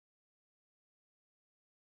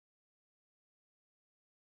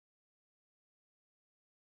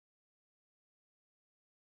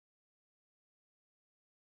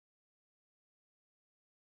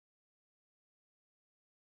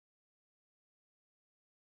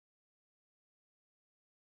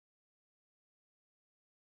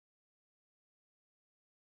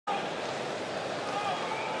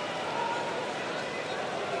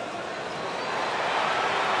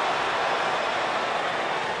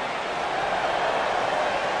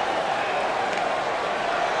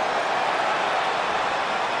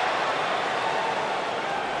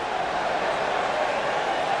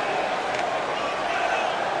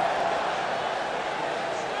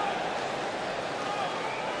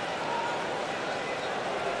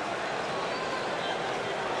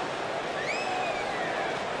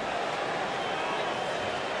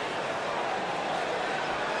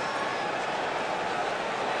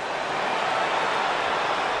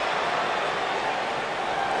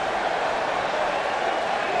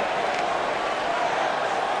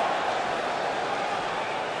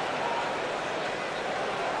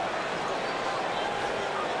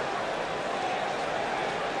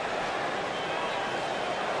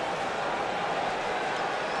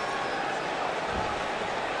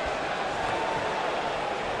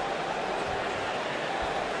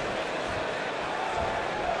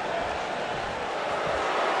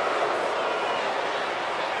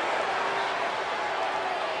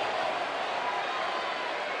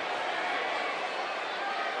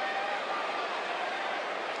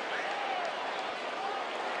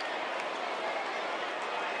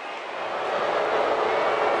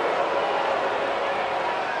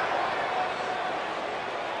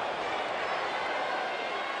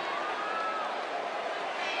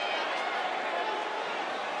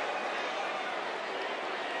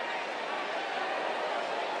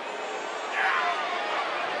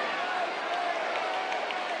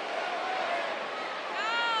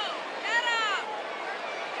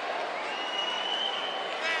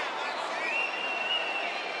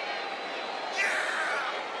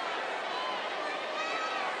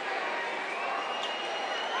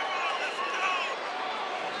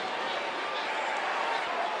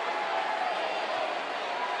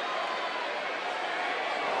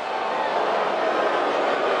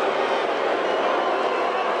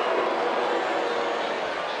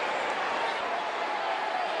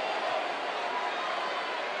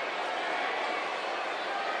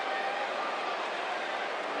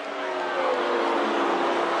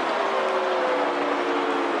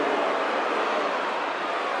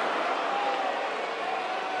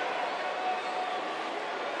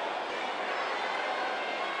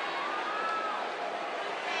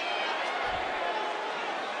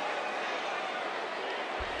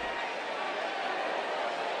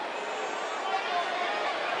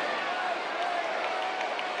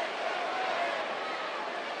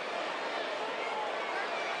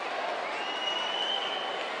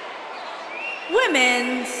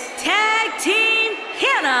Women's Tag Team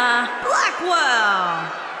Hannah Blackwell.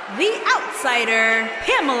 The outsider,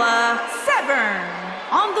 Pamela Severn.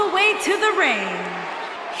 On the way to the ring,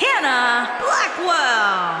 Hannah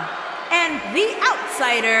Blackwell. And the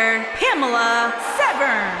outsider, Pamela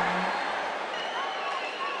Severn.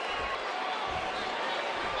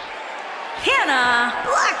 Hannah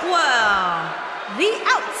Blackwell. The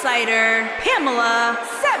outsider, Pamela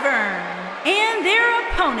Severn. And their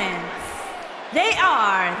opponents, they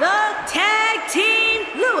are the Tag Team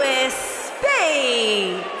Lewis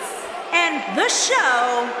Bates and the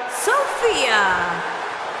Show Sophia.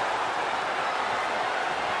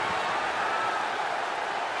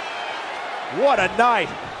 What a night.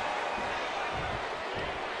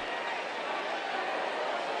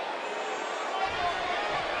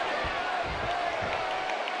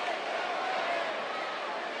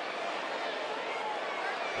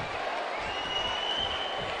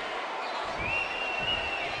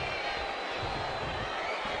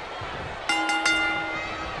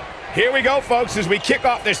 Here we go, folks, as we kick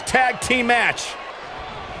off this tag team match.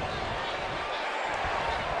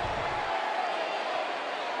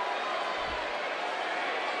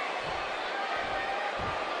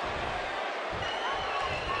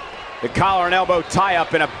 The collar and elbow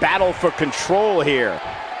tie-up in a battle for control here.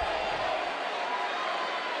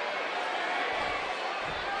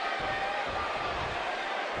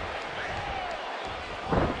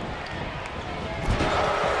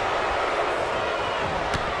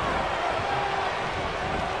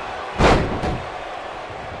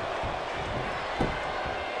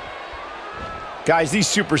 Guys, these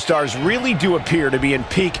superstars really do appear to be in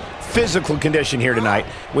peak physical condition here tonight,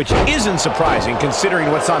 which isn't surprising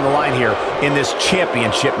considering what's on the line here in this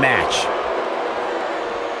championship match.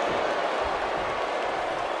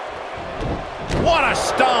 What a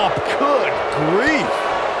stomp! Good grief!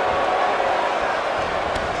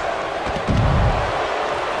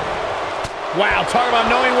 Wow, talk about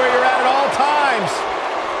knowing where you're at all times.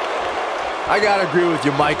 I gotta agree with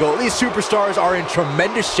you, Michael. These superstars are in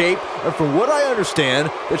tremendous shape, and from what I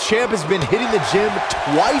understand, the champ has been hitting the gym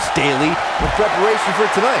twice daily in preparation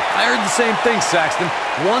for tonight. I heard the same thing, Saxton.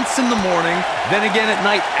 Once in the morning, then again at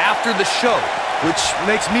night after the show, which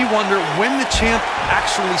makes me wonder when the champ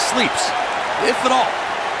actually sleeps, if at all.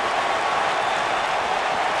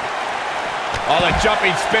 Oh, the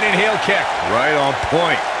jumping, spinning heel kick. Right on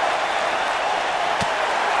point.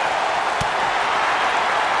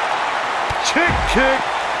 Kick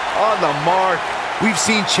on the mark. We've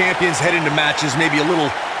seen champions head into matches maybe a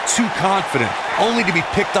little too confident, only to be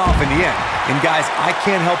picked off in the end. And guys, I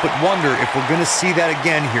can't help but wonder if we're going to see that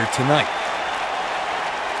again here tonight.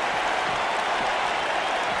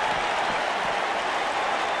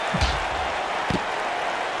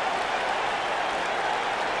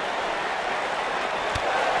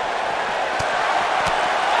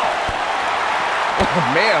 Oh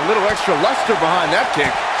man, a little extra luster behind that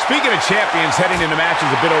kick. Speaking of champions heading into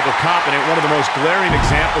matches a bit overconfident, one of the most glaring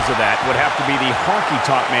examples of that would have to be the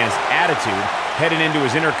honky-tonk man's attitude heading into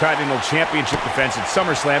his Intercontinental Championship defense at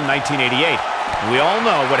SummerSlam 1988. We all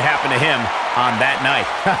know what happened to him on that night.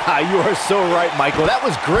 You are so right, Michael. That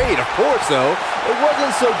was great, of course, though. It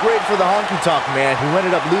wasn't so great for the honky-tonk man, who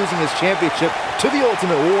ended up losing his championship to the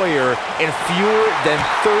Ultimate Warrior in fewer than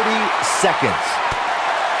 30 seconds.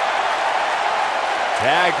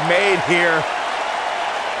 Tag made here.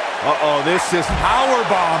 Uh-oh, this is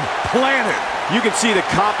powerbomb planted. You can see the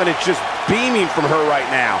confidence just beaming from her right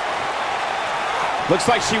now. Looks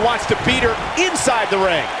like she wants to beat her inside the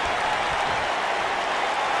ring.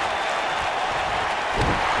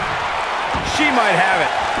 She might have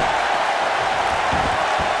it.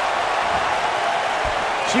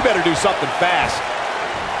 She better do something fast.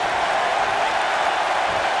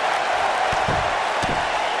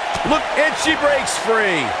 Look, and she breaks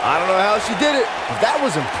free. I don't know how she did it, but that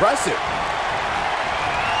was impressive.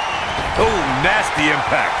 Oh, nasty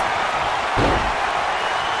impact.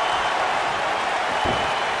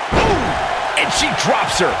 Ooh, and she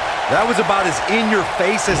drops her. That was about as in your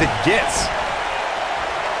face as it gets.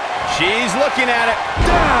 She's looking at it.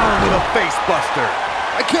 Down with a face buster.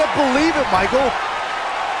 I can't believe it, Michael.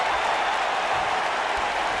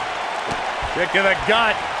 Kick of the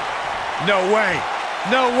gut. No way.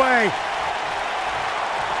 No way.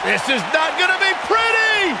 This is not gonna be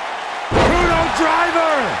pretty. Bruno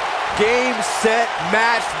driver. Game, set,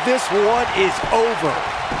 match. This one is over.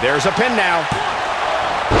 There's a pin now.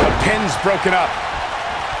 The pin's broken up.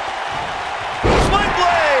 Sling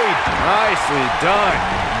blade. Nicely done.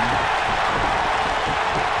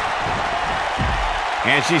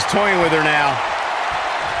 And she's toying with her now.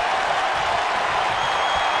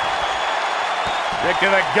 Kick to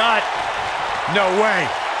the gut. No way.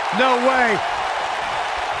 No way.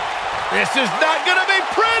 This is not going to be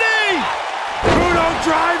pretty. Bruno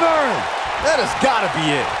driver. That has got to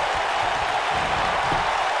be it.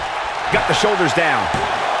 Got the shoulders down.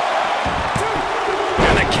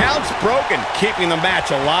 And the count's broken, keeping the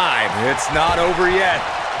match alive. It's not over yet.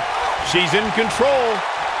 She's in control.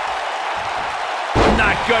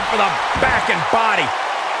 Not good for the back and body.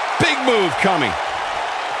 Big move coming.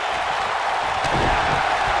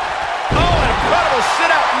 Oh, an incredible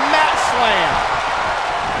sit-out mat slam.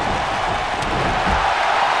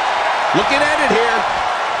 Looking at it here.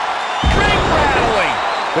 Ring rattling.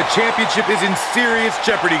 The championship is in serious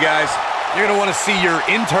jeopardy, guys. You're going to want to see your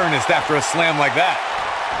internist after a slam like that.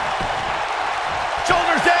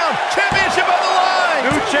 Shoulders down. Championship on the line.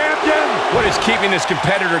 New champion. What is keeping this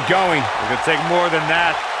competitor going? It's going to take more than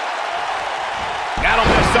that. That'll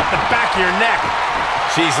mess up the back of your neck.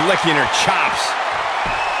 She's licking her chops.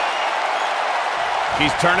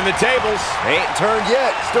 She's turning the tables. They ain't turned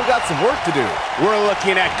yet. Still got some work to do. We're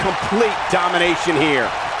looking at complete domination here.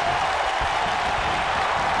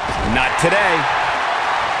 Not today.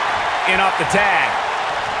 In off the tag.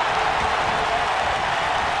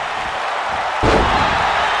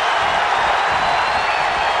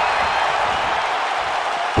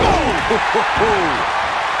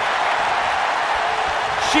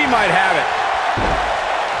 She might have it.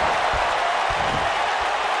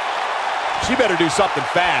 She better do something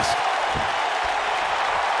fast.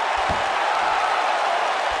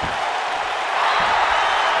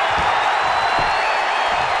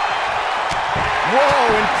 Whoa,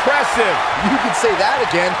 impressive. You could say that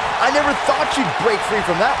again. I never thought she'd break free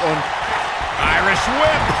from that one. Irish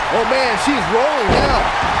whip. Oh, man, she's rolling now.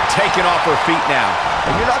 Taking off her feet now.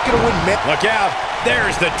 And you're not going to win, man. Look out.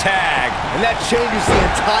 There's the tag. And that changes the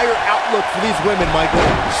entire outlook for these women, Michael.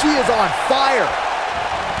 She is on fire.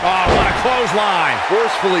 Oh, what a clothesline.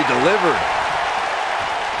 Forcefully delivered.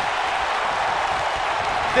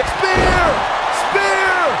 Spear!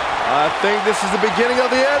 Spear! I think this is the beginning of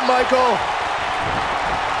the end, Michael.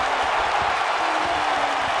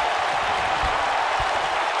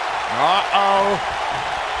 Uh-oh.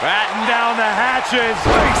 Batten down the hatches.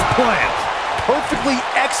 Face plant. Perfectly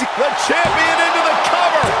executed. The champion into the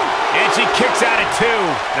cover. And she kicks out at 2.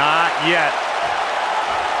 Not yet.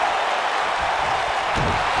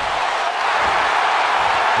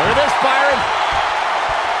 Look at this, Byron.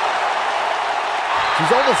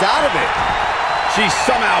 She's almost out of it. She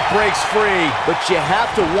somehow breaks free. But you have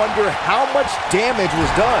to wonder how much damage was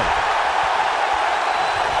done.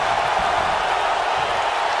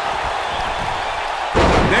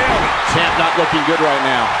 Nailed it. Champ not looking good right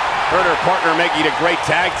now. Her and her partner making a great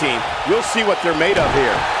tag team. You'll see what they're made of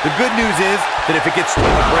here. The good news is that if it gets to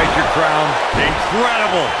break your crown,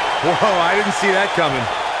 incredible. Whoa, I didn't see that coming.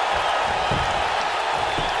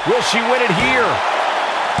 Will she win it here?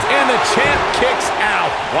 And the champ kicks out.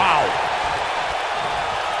 Wow.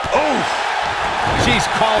 Oh, she's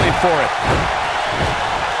calling for it.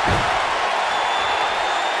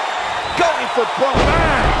 Going for broke.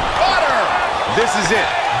 Got her. This is it.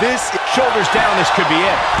 Shoulders down, this could be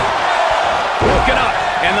it. Looking up,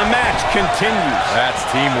 and the match continues. That's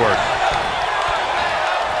teamwork.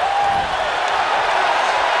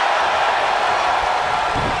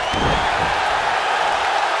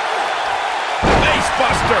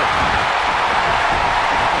 Facebuster.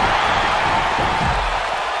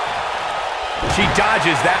 She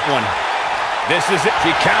dodges that one. This is it.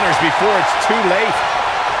 She counters before it's too late.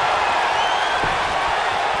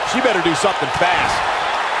 She better do something fast.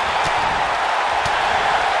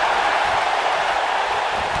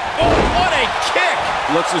 Oh, what a kick!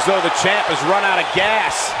 Looks as though the champ has run out of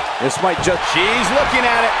gas. This might just... She's looking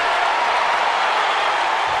at it.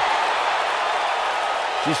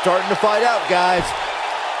 She's starting to fight out, guys.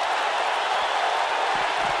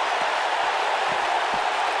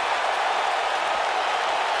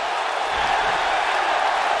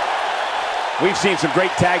 We've seen some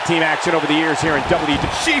great tag team action over the years here in WWE.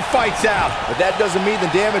 She fights out. But that doesn't mean the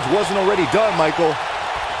damage wasn't already done, Michael.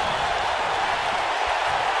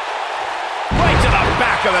 Right to the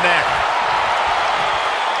back of the neck.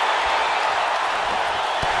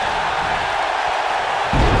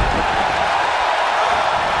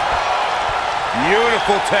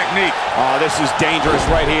 Beautiful technique. Oh, this is dangerous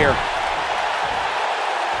right here.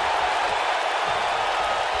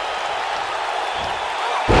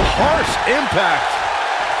 Harsh impact.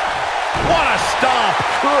 What a stomp.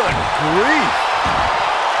 Good grief.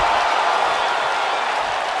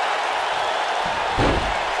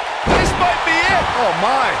 This might be it. Oh,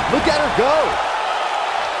 my. Look at her go.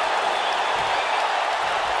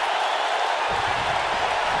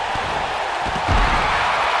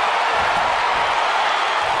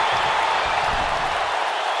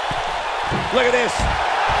 Look at this.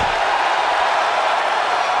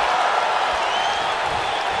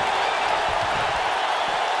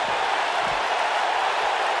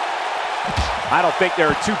 I don't think there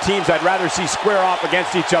are two teams I'd rather see square off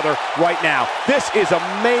against each other right now. This is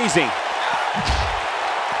amazing.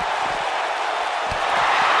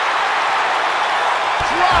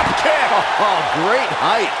 Drop kick. Oh, great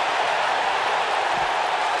height.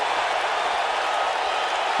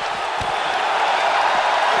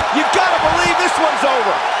 You gotta believe this one's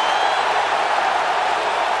over.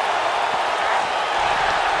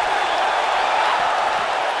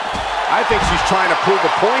 I think she's trying to prove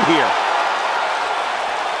a point here.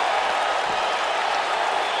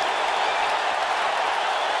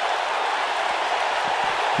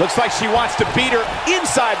 Looks like she wants to beat her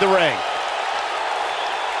inside the ring.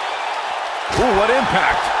 Ooh, what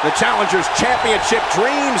impact. The challenger's championship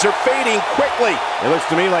dreams are fading quickly. It looks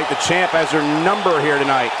to me like the champ has her number here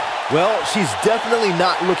tonight. Well, she's definitely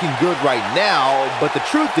not looking good right now, but the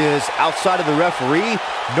truth is, outside of the referee,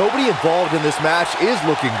 nobody involved in this match is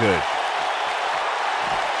looking good.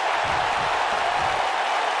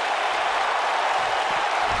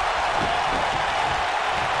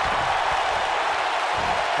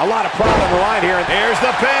 A lot of pride on the line here. And there's the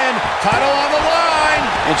pin. Title on the line.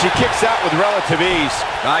 And she kicks out with relative ease.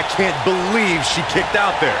 I can't believe she kicked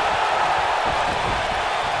out there.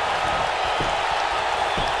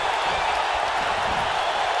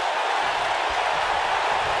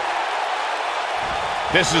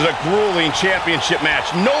 This is a grueling championship match.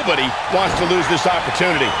 Nobody wants to lose this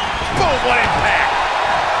opportunity. Boom, what impact.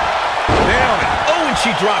 Down. Oh, and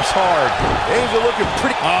she drops hard. Angel looking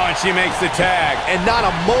pretty... Oh, and she makes the tag. And not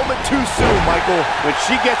a moment too soon, Michael. When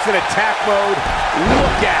she gets in attack mode,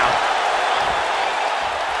 look out.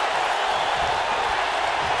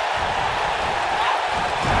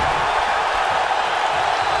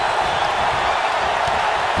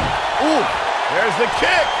 Ooh, there's the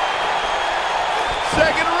kick.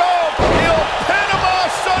 Second rope. The Panama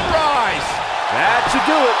Sunrise. that should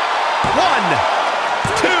do it. 1,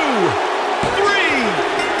 2,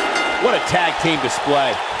 3. What a tag team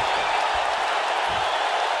display.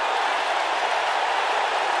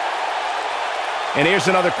 And here's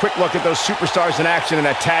another quick look at those superstars in action in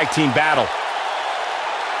a tag team battle.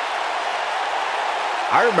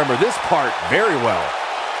 I remember this part very well.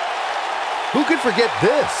 Who could forget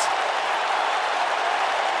this?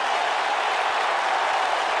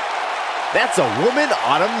 That's a woman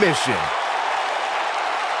on a mission.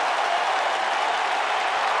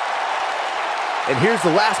 And here's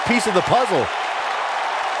the last piece of the puzzle.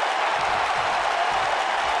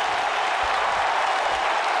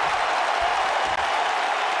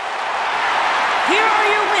 Here are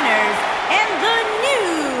your winners and the new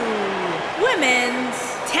Women's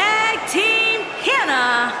Tag Team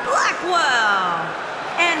Hannah Blackwell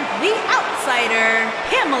and the outsider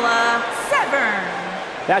Pamela Severn.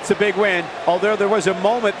 That's a big win, although there was a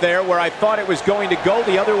moment there where I thought it was going to go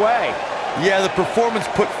the other way. Yeah, the performance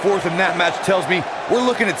put forth in that match tells me we're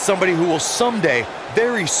looking at somebody who will someday,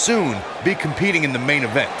 very soon, be competing in the main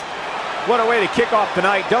event. What a way to kick off the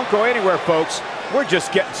night. Don't go anywhere, folks. We're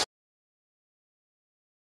just getting started.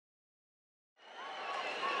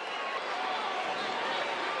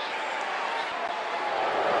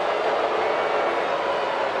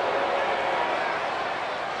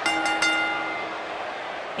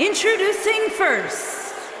 Introducing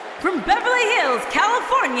first, from Beverly Hills,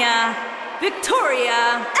 California,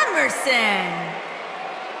 Victoria Emerson.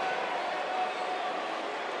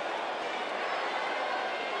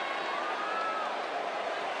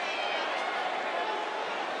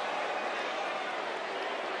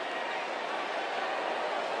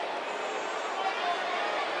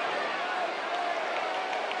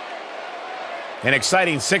 An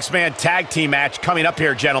exciting six-man tag team match coming up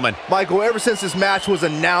here, gentlemen. Michael, ever since this match was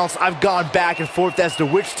announced, I've gone back and forth as to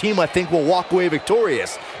which team I think will walk away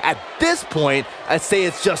victorious. At this point, I'd say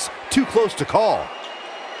it's just too close to call.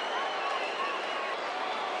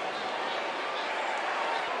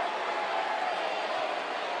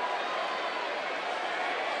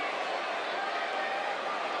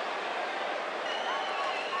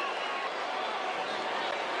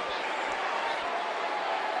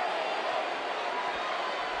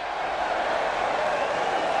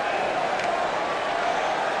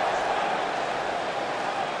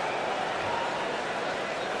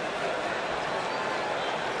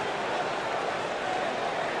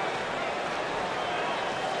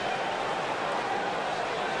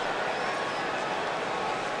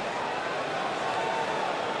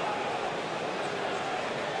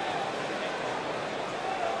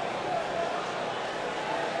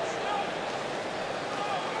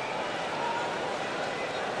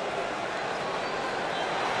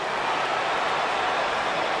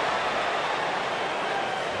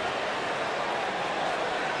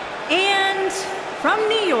 from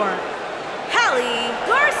New York, Hallie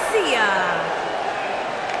Garcia.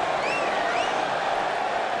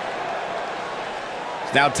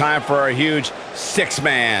 It's now time for our huge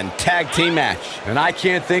six-man tag team match. And I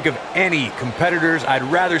can't think of any competitors I'd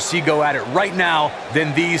rather see go at it right now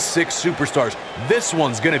than these 6 superstars. This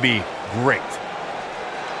one's going to be great.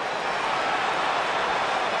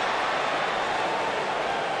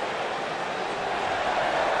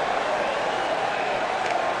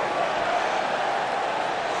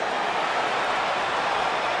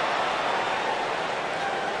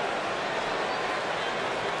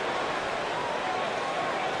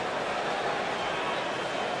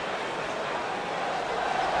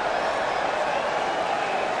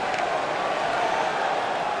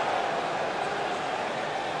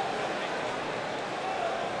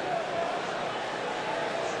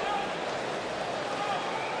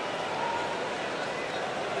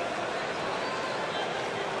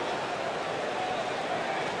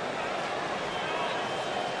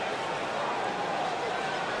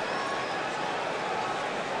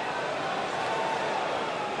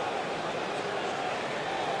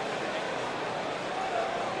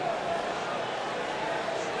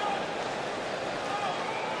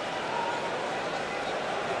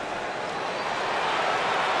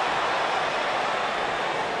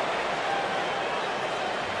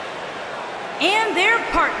 And their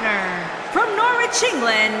partner, from Norwich,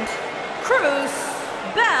 England, Cruz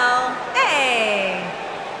Bell A.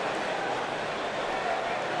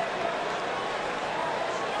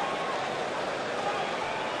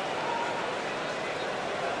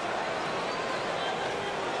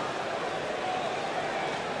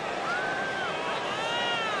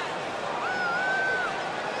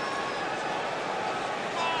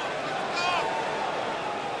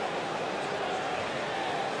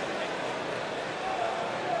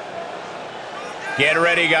 Get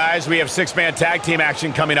ready, guys. We have six-man tag team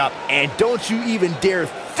action coming up. And don't you even dare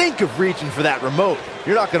think of reaching for that remote.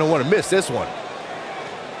 You're not going to want to miss this one.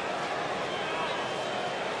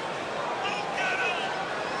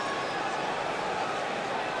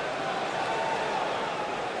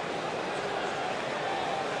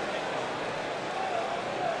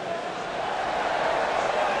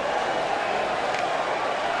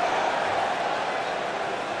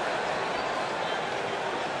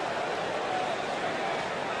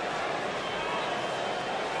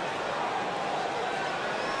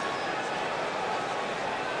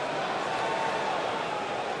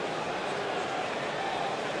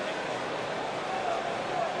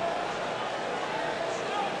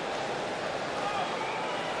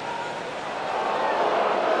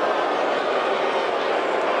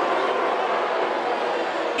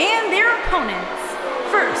 And their opponents,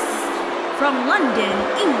 first, from London,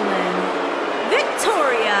 England,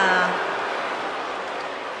 Victoria.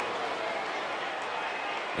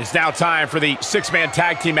 It's now time for the six-man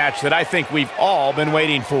tag team match that I think we've all been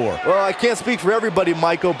waiting for. Well, I can't speak for everybody,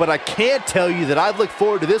 Michael, but I can tell you that I've looked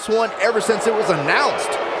forward to this one ever since it was announced.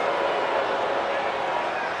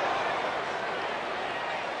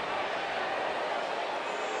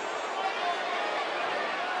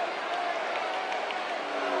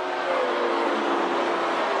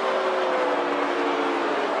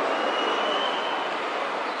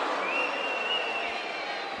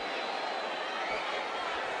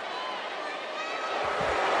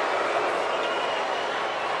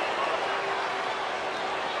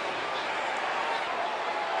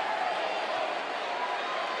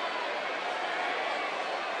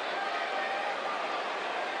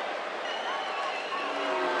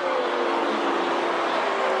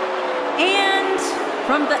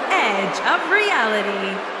 From the edge of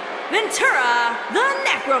reality, Ventura the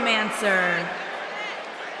Necromancer.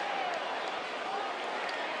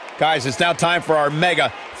 Guys, it's now time for our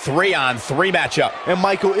mega 3-on-3 matchup. And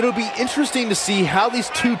Michael, it'll be interesting to see how these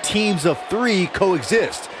two teams of 3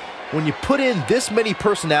 coexist. When you put in this many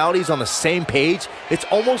personalities on the same page, it's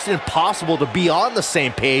almost impossible to be on the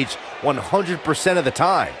same page 100% of the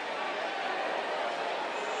time.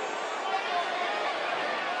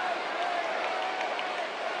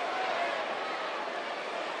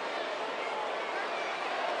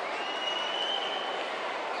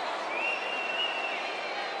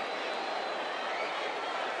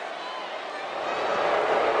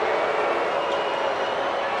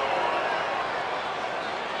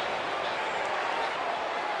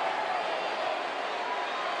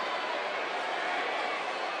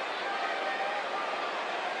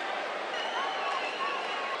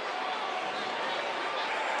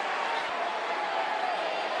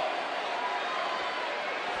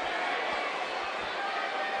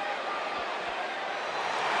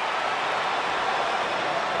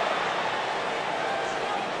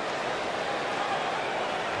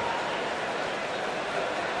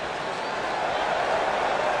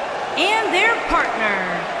 and their partner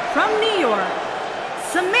from New York,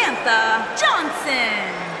 Samantha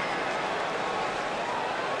Johnson.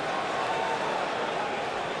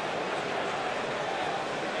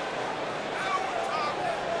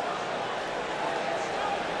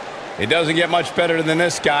 It doesn't get much better than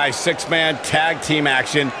this, guy. Six-man tag team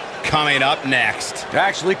action coming up next.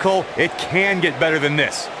 Actually, Cole, it can get better than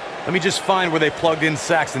this. Let me just find where they plugged in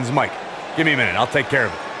Saxton's mic. Give me a minute. I'll take care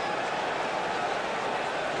of it.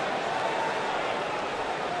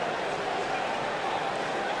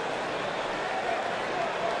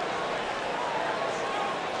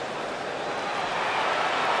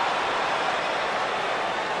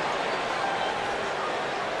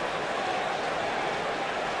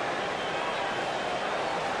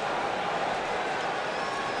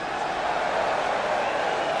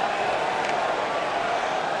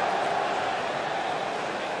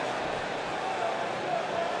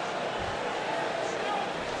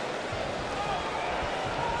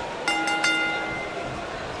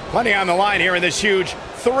 Plenty on the line here in this huge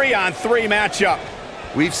 3-on-3 matchup.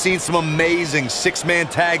 We've seen some amazing six-man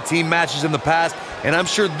tag team matches in the past, and I'm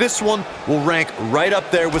sure this one will rank right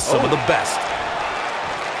up there with some of the best.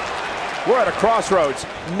 We're at a crossroads.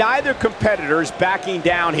 Neither competitor's backing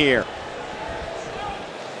down here.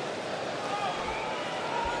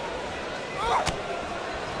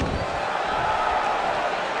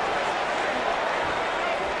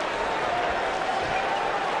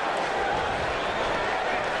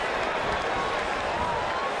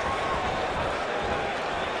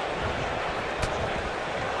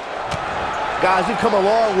 Guys, we've come a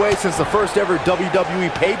long way since the first ever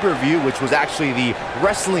WWE pay-per-view, which was actually the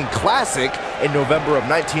Wrestling Classic in November of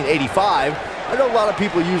 1985. I know a lot of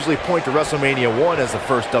people usually point to WrestleMania 1 as the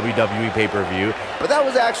first WWE pay-per-view, but that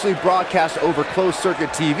was actually broadcast over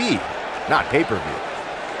closed-circuit TV, not pay-per-view.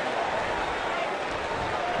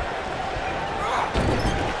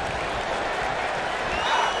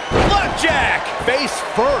 Blackjack! Face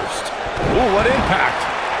first. Ooh, what impact!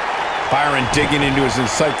 Byron digging into his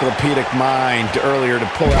encyclopedic mind earlier to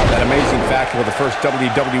pull out that amazing fact of the first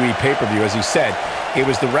WWE pay-per-view. As he said, it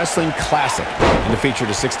was the Wrestling Classic, and it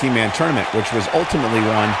featured a 16-man tournament, which was ultimately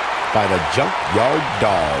won by the Junkyard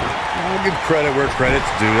Dog. I'll give credit where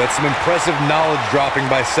credit's due. That's some impressive knowledge dropping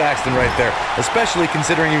by Saxton right there, especially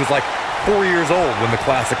considering he was like 4 years old when the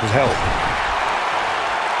Classic was held.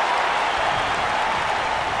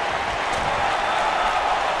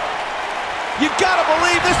 You gotta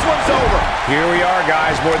believe this one's over. Here we are,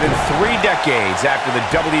 guys, more than 3 decades after the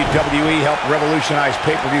WWE helped revolutionize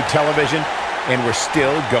pay-per-view television, and we're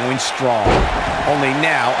still going strong. Only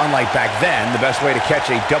now, unlike back then, the best way to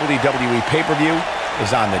catch a WWE pay-per-view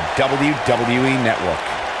is on the WWE Network.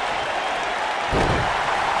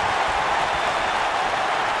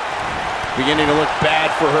 Beginning to look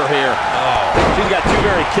bad for her here. She's got 2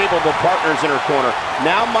 very capable partners in her corner.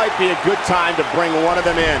 Now might be a good time to bring one of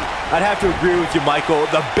them in. I'd have to agree with you, Michael.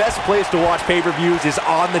 The best place to watch pay-per-views is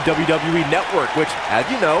on the WWE Network, which, as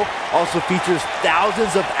you know, also features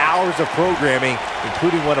thousands of hours of programming,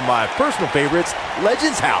 including one of my personal favorites,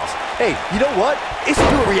 Legends House. Hey, you know what? It should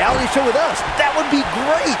do a reality show with us. That would be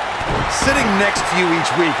great. Sitting next to you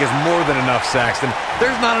each week is more than enough, Saxton.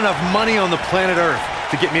 There's not enough money on the planet Earth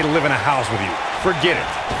to get me to live in a house with you. Forget it.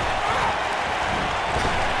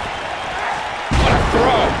 What a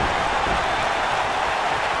throw.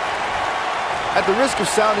 At the risk of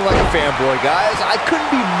sounding like a fanboy, guys, I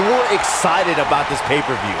couldn't be more excited about this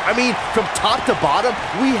pay-per-view. I mean, from top to bottom,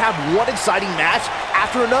 we have one exciting match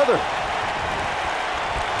after another.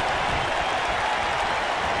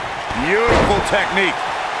 Beautiful technique.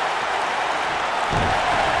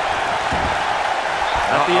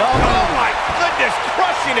 At the elbow. Oh my goodness,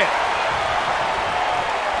 crushing it.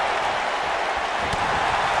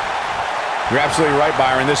 You're absolutely right,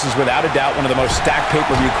 Byron. This is without a doubt one of the most stacked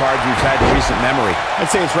pay-per-view cards we've had in recent memory. I'd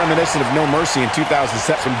say it's reminiscent of No Mercy in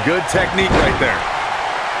 2007. Some good technique right there.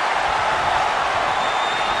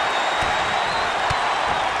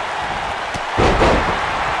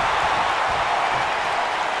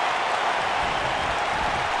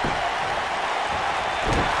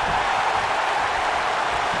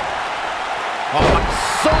 Oh,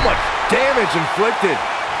 so much damage inflicted.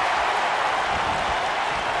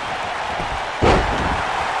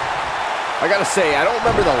 I gotta say, I don't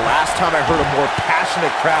remember the last time I heard a more passionate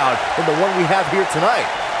crowd than the one we have here tonight.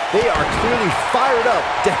 They are clearly fired up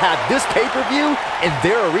to have this pay-per-view in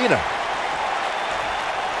their arena.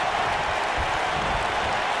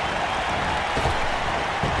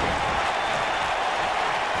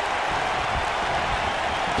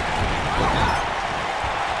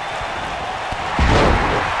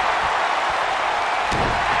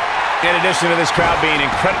 In addition to this crowd being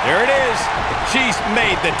incredible, there it is. She's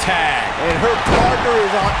made the tag. And her partner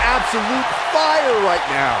is on absolute fire right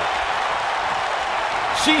now.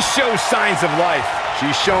 She shows signs of life.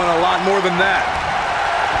 She's showing a lot more than that.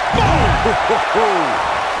 Boom!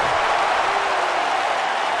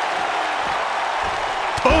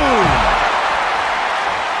 Boom!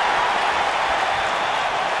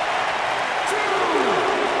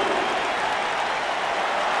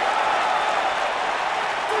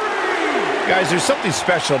 Guys, there's something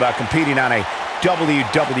special about competing on a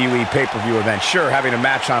WWE pay-per-view event. Sure, having a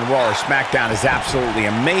match on Raw or SmackDown is absolutely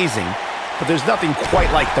amazing, but there's nothing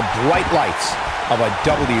quite like the bright lights of a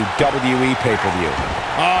WWE pay-per-view.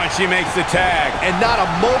 Oh, and she makes the tag. And not a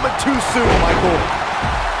moment too soon, Michael.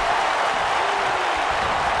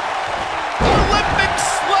 Olympic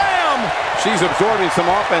slam! She's absorbing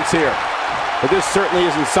some offense here, but this certainly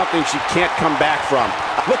isn't something she can't come back from.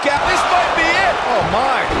 Look out, this might be it! Oh,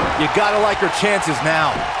 my. You gotta like her chances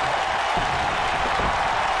now.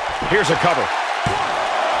 Here's a cover.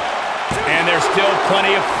 And there's still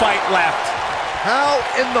plenty of fight left. How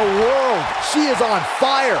in the world? She is on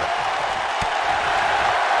fire.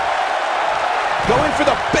 Going for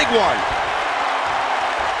the big one.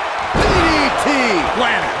 DDT.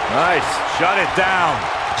 Planet. Nice. Shut it down.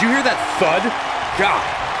 Did you hear that thud? God.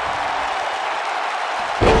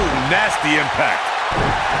 Oh, nasty impact.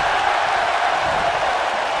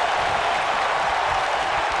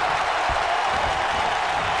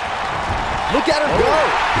 Look at her go.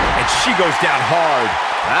 And she goes down hard.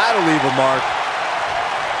 That'll leave a mark.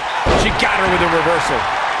 She got her with a reversal.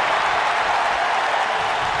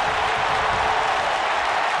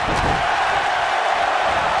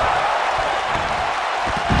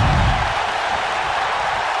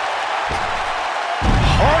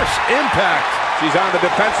 Harsh impact. She's on the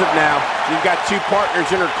defensive now. She's got two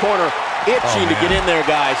partners in her corner, itching to get in there,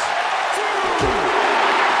 guys.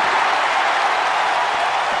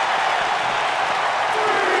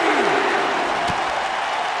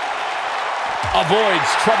 Avoids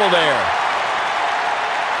trouble there.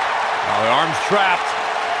 Oh, the arm's trapped.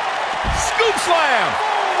 Scoop slam.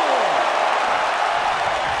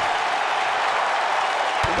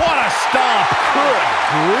 What a stomp. Good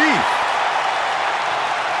grief.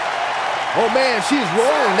 Oh, man, she's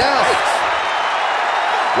rolling now.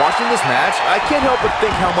 Watching this match, I can't help but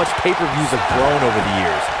think how much pay-per-views have grown over the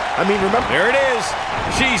years. I mean, remember... There it is.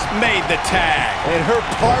 She's made the tag. And her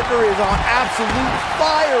partner is on absolute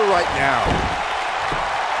fire right now.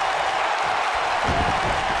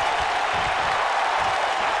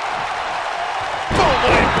 Boom,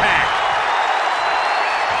 impact.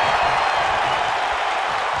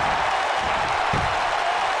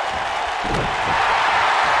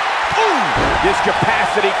 This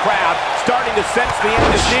capacity crowd starting to sense the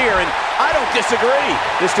end is near, and I don't disagree.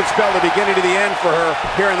 This could spell the beginning to the end for her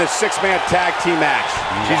here in this six-man tag team match.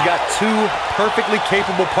 She's got two perfectly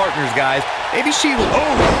capable partners, guys. Maybe she will...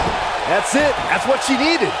 Oh! That's it. That's what she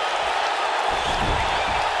needed.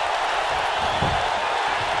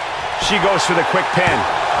 She goes for the quick pin.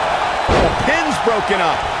 The pin's broken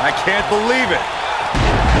up. I can't believe it.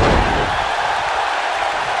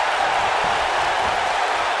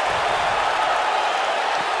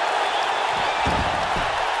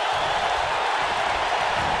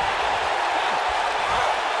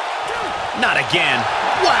 Not again.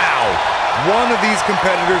 Wow. One of these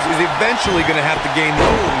competitors is eventually going to have to gain the...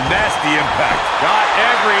 Oh, nasty impact. Got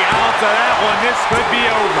every ounce of that one. This could be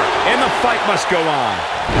over. And the fight must go on.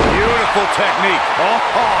 Beautiful technique. Oh,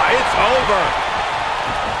 it's over.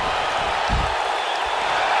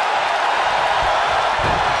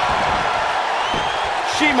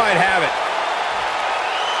 She might have it.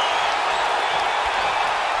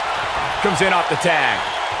 Comes in off the tag.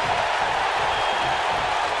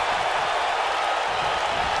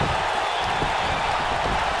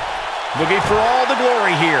 Looking for all the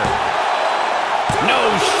glory here. No,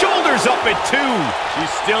 shoulders up at 2.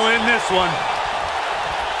 She's still in this one.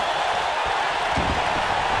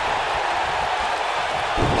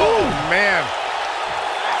 Oh, man.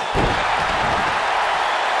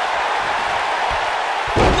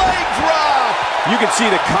 Leg drop. You can see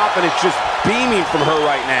the confidence just beaming from her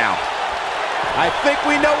right now. I think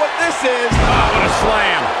we know what this is. Oh, what a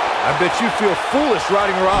slam. I bet you feel foolish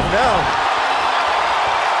riding her off now.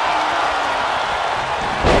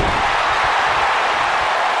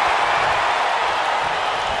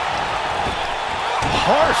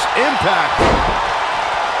 Harsh impact.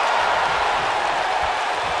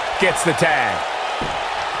 Gets the tag.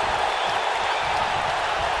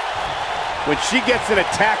 When she gets in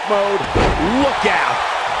attack mode, look out.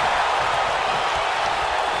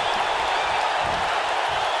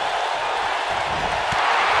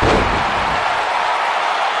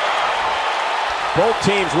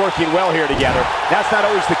 teams working well here together. That's not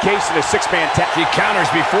always the case in a six-man tag. She counters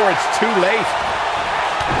before it's too late.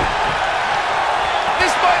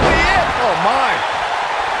 This might be it. Oh, my.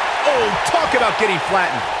 Oh, talk about getting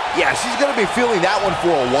flattened. Yeah, she's going to be feeling that one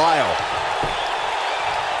for a while.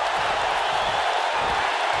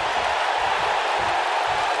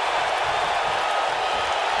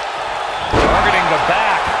 Targeting the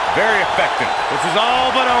back. Very effective. This is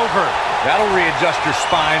all but over. That'll readjust your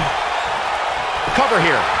spine. Cover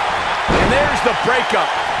here. And there's the breakup.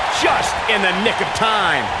 Just in the nick of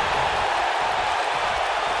time.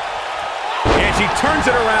 And she turns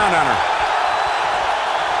it around on her.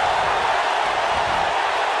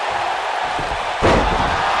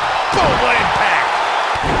 Boom, what impact.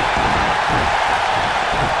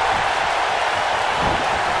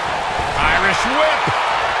 Irish whip.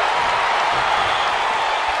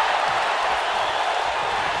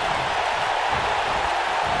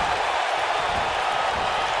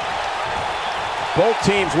 Both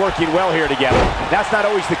teams working well here together. That's not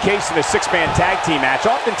always the case in a six-man tag team match.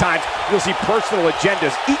 Oftentimes, you'll see personal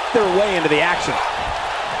agendas eat their way into the action.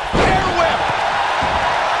 Air whip!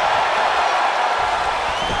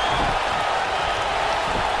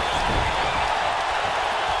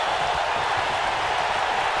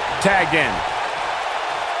 Tagged in.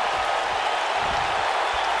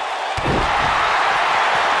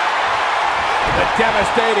 The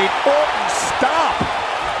devastating Orton stomp.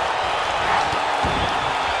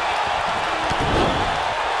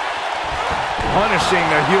 Punishing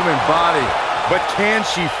the human body. But can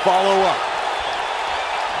she follow up?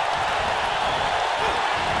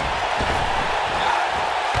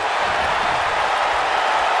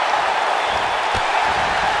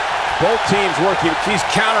 Both teams working. She's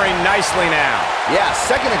countering nicely now. Yeah, a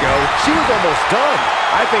second ago, she was almost done.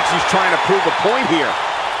 I think she's trying to prove a point here.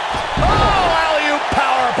 Oh, alley-oop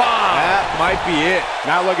powerbomb. That might be it.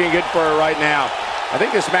 Not looking good for her right now. I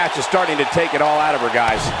think this match is starting to take it all out of her,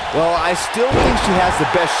 guys. Well, I still think she has the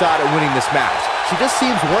best shot at winning this match. She just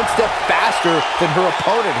seems one step faster than her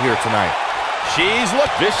opponent here tonight. She's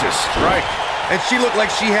looked vicious strike. And she looked like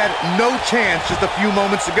she had no chance just a few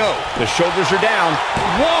moments ago. The shoulders are down.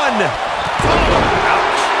 One.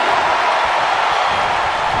 Ouch.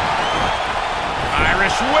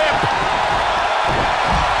 Irish whip.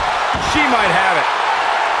 She might have it.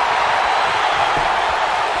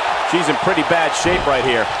 She's in pretty bad shape right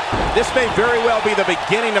here. This may very well be the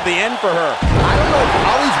beginning of the end for her. I don't know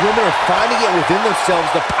how these women are finding it within themselves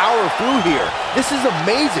to power through here. This is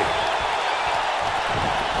amazing.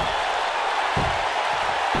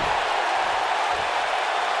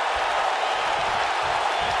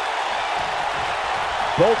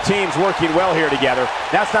 Both teams working well here together.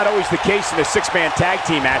 That's not always the case in a six-man tag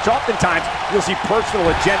team match. Oftentimes, you'll see personal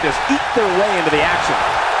agendas eat their way into the action.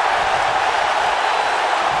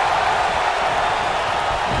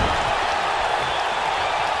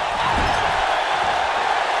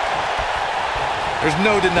 There's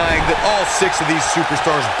no denying that all 6 of these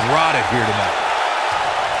superstars brought it here tonight.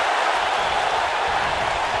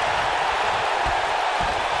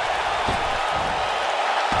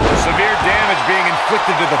 Severe damage being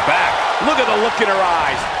inflicted to the back. Look at the look in her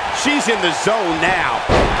eyes. She's in the zone now.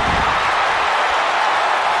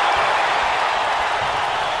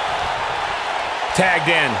 Tagged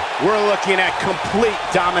in. We're looking at complete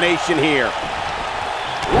domination here.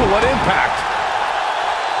 Ooh, what impact.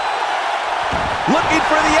 Looking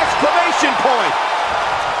for the exclamation point.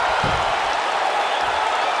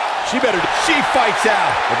 She fights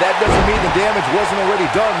out. But that doesn't mean the damage wasn't already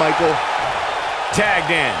done, Michael.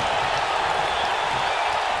 Tagged in.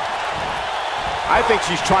 I think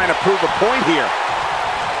she's trying to prove a point here.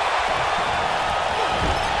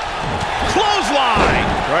 Clothesline!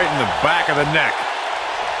 Right in the back of the neck.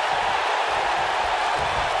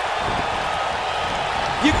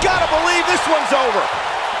 You gotta believe this one's over.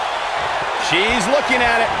 She's looking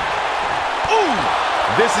at it. Ooh!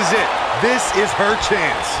 This is it. This is her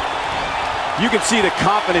chance. You can see the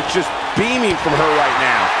confidence just beaming from her right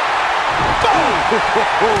now.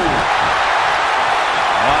 Boom!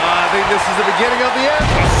 I think this is the beginning of the end.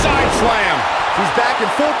 A side slam. She's back in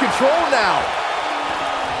full control now.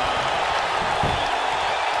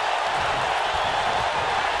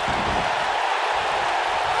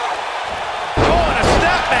 Oh, and a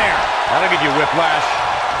snapmare. That'll give you whiplash.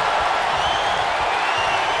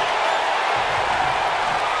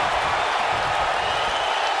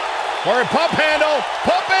 Or a pump handle.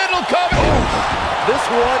 Pump handle coming. Ooh, this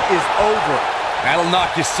one is over. That'll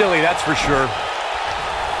knock you silly, that's for sure.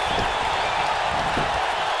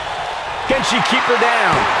 Can she keep her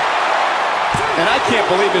down? And I can't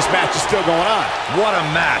believe this match is still going on. What a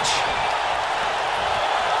match.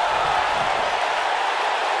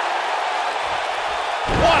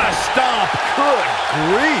 stomp. Good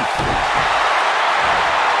grief.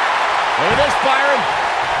 Look at this, Byron.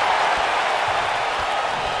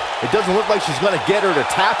 It doesn't look like she's going to get her to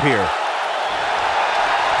tap here.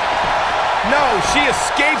 No, she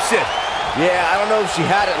escapes it. Yeah, I don't know if she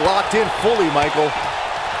had it locked in fully, Michael.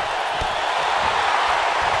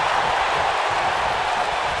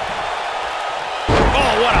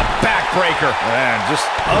 Oh, what a backbreaker. Man, just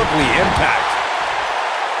ugly impact.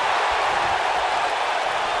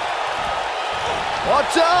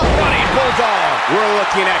 Watch out! Running bulldog. We're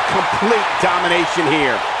looking at complete domination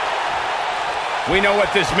here. We know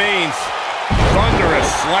what this means. Thunderous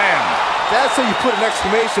slam. That's how you put an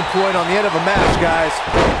exclamation point on the end of a match, guys.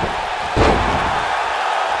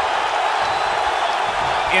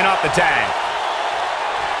 In off the tag.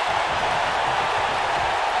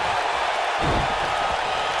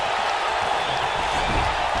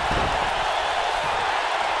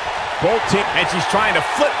 Both teams, and she's trying to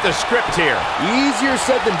flip the script here. Easier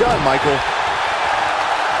said than done, Michael.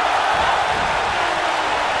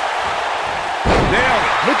 Nailed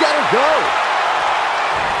it. Look at her go.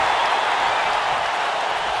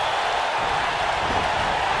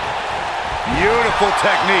 Beautiful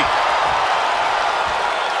technique.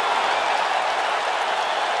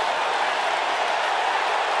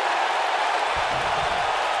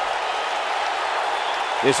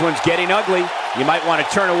 This one's getting ugly. You might want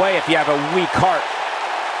to turn away if you have a weak heart.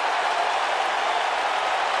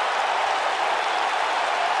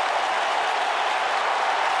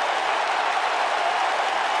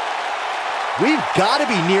 We've got to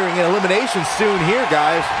be nearing an elimination soon here,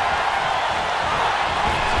 guys.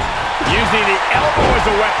 Using the elbow as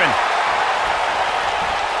a weapon.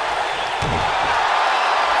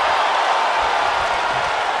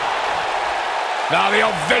 Now the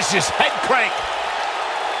old vicious head crank.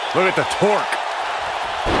 Look at the torque.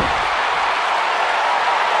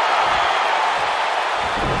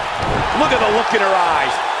 Look at the look in her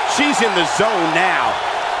eyes. She's in the zone now.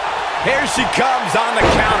 Here she comes on the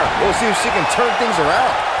counter. We'll see if she can turn things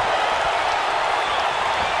around.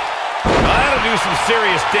 Well, that'll do some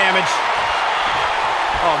serious damage.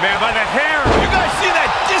 Oh, man, by the hair. You guys see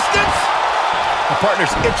that distance? The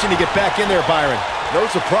partner's itching to get back in there, Byron. No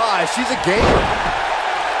surprise, she's a gamer.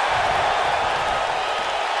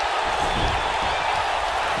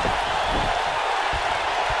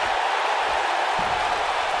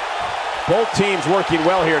 Both teams working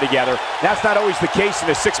well here together. That's not always the case in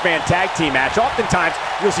a six-man tag team match. Oftentimes,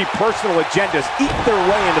 you'll see personal agendas eat their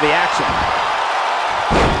way into the action.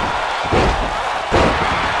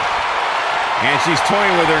 And she's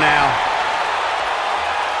toying with her now.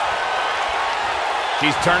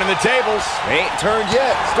 She's turning the tables. They ain't turned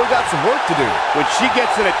yet. Still got some work to do. When she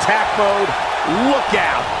gets in attack mode, look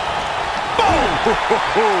out.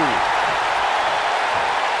 Boom!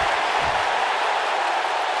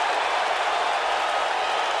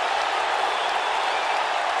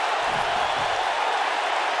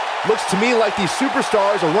 Looks to me like these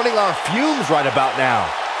superstars are running on fumes right about now.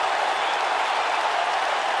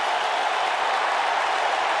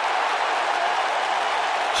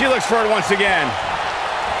 She looks for it once again.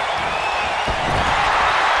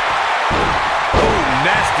 Ooh,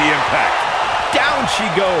 nasty impact. Down she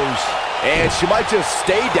goes. And she might just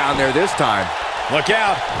stay down there this time. Look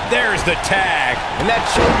out. There's the tag. And that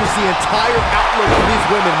changes the entire outlook for these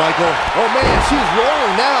women, Michael. Oh, man, she's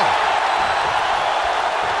rolling now.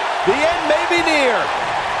 The end may be near.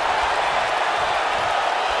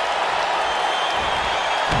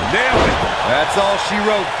 Nailed it. That's all she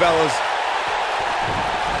wrote, fellas.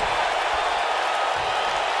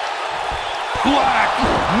 Black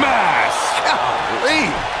Mass.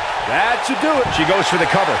 Golly. That should do it. She goes for the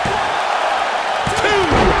cover. Two.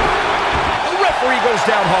 The referee goes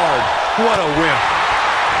down hard. What a wimp.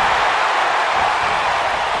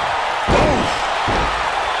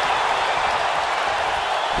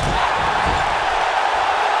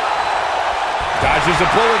 Dodges a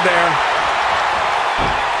bullet there.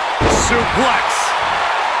 Suplex.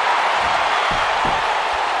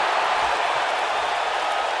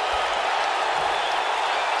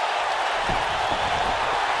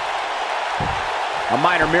 A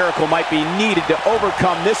minor miracle might be needed to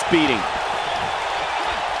overcome this beating.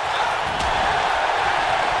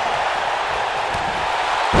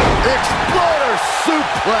 Exploder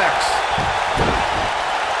suplex.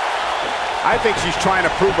 I think she's trying to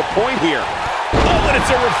prove a point here. Oh, and it's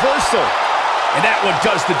a reversal. And that one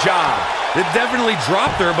does the job. It definitely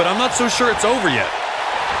dropped her, but I'm not so sure it's over yet.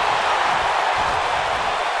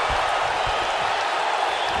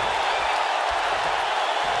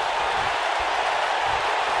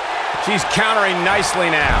 She's countering nicely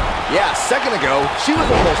now. Yeah, a second ago, she was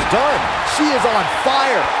almost done. She is on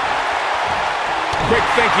fire. Quick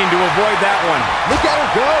thinking to avoid that one. Look at her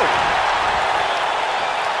go.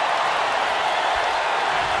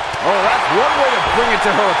 Oh, that's one way to bring it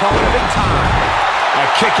to her opponent in time. A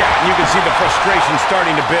kick out, and you can see the frustration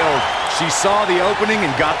starting to build. She saw the opening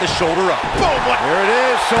and got the shoulder up. Boom! Here it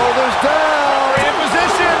is, shoulders down. In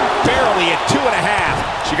position. Barely at 2.5.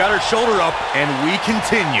 She got her shoulder up, and we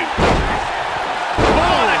continue.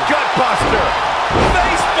 Oh, and a gut buster.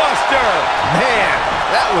 Face buster. Man,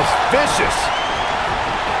 that was vicious.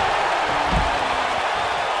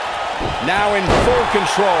 Now in full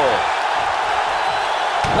control.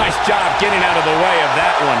 Nice job getting out of the way of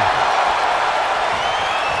that one.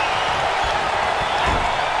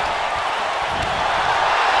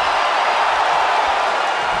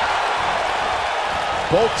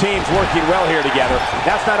 Both teams working well here together.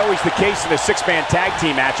 That's not always the case in a six-man tag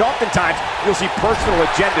team match. Oftentimes, you'll see personal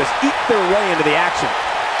agendas eat their way into the action.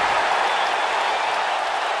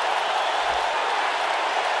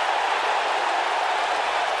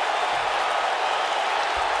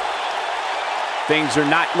 Things are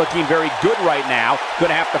not looking very good right now.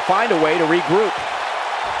 Going to have to find a way to regroup.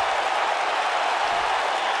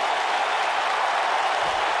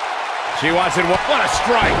 She wants it. What a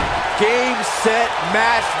strike. Game, set,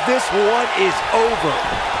 match. This one is over.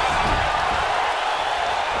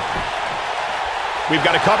 We've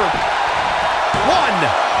got it covered. 1,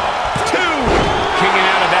 2. Kicking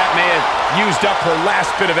out of that may have used up her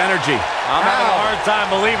last bit of energy. I'm having a hard time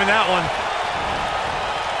believing that one.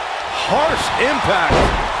 Harsh impact.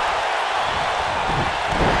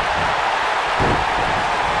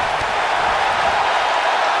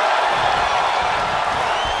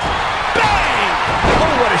 Bang!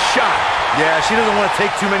 Oh, what a shot. Yeah, she doesn't want to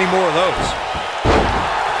take too many more of those.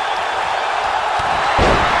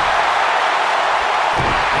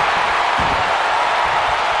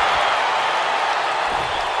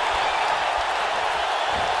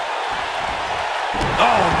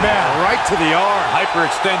 Oh, man, right to the arm.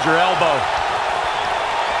 Hyperextend your elbow.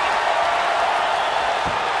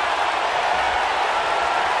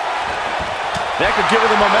 That could give her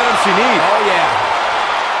the momentum she needs. Oh, yeah.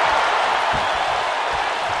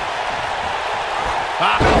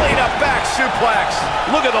 Laid up back suplex.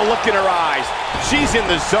 Look at the look in her eyes. She's in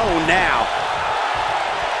the zone now.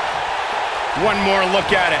 One more look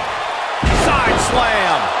at it. Side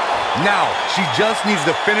slam. Now, she just needs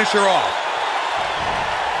to finish her off.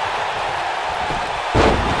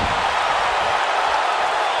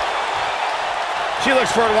 She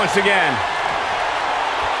looks for it once again.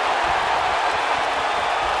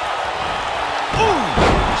 Ooh!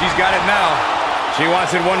 She's got it now. She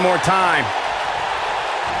wants it one more time.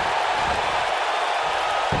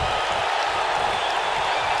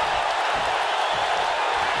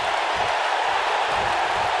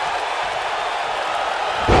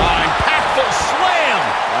 Impactful slam.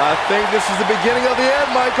 I think this is the beginning of the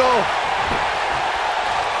end, Michael.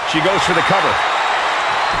 She goes for the cover.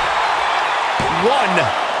 1,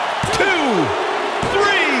 2,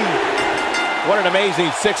 3. What an amazing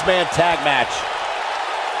six-man tag match.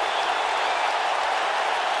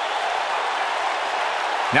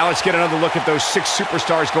 Now let's get another look at those 6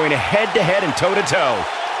 superstars going head-to-head and toe-to-toe.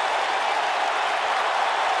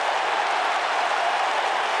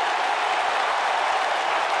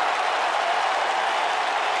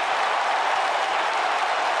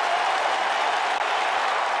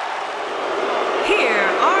 Here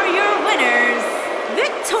are your winners,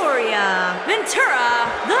 Victoria Ventura,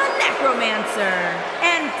 the Necromancer,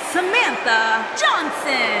 and Samantha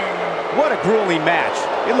Johnson. What a grueling match.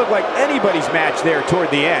 It looked like anybody's match there toward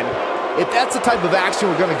the end. If that's the type of action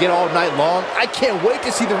we're going to get all night long, I can't wait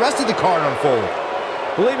to see the rest of the card unfold.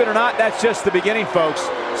 Believe it or not, that's just the beginning, folks.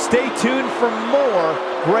 Stay tuned for more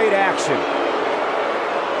great action.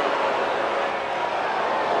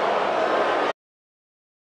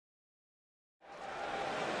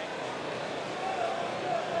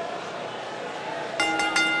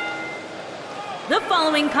 The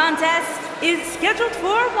following contest is scheduled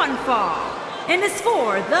for one fall and is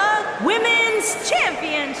for the Women's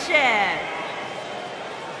Championship.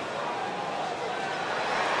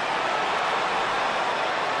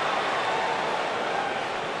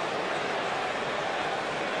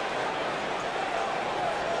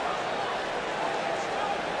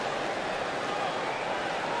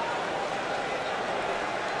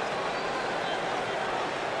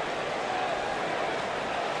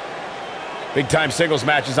 Big-time singles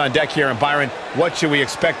matches on deck here. And Byron, what should we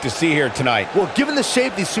expect to see here tonight? Well, given the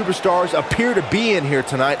shape these superstars appear to be in here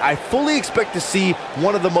tonight, I fully expect to see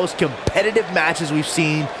one of the most competitive matches we've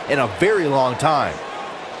seen in a very long time.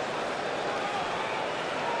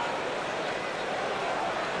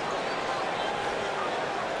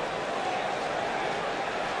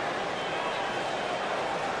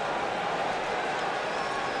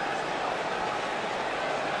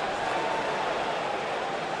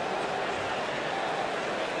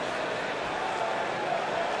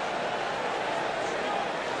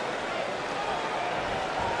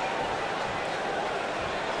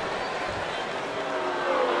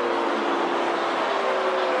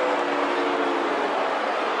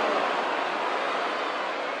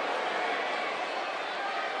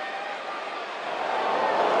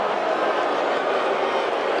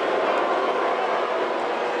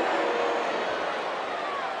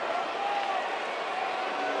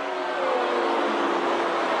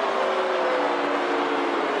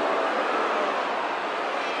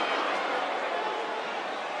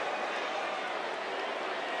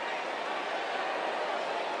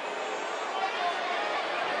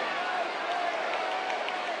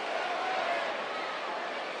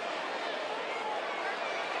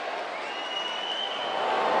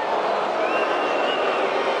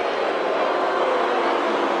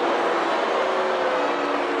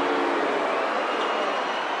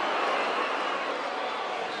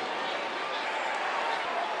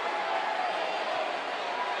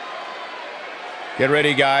 Get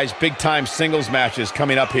ready, guys. Big-time singles matches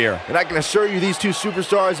coming up here. And I can assure you these two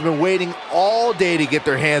superstars have been waiting all day to get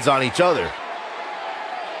their hands on each other.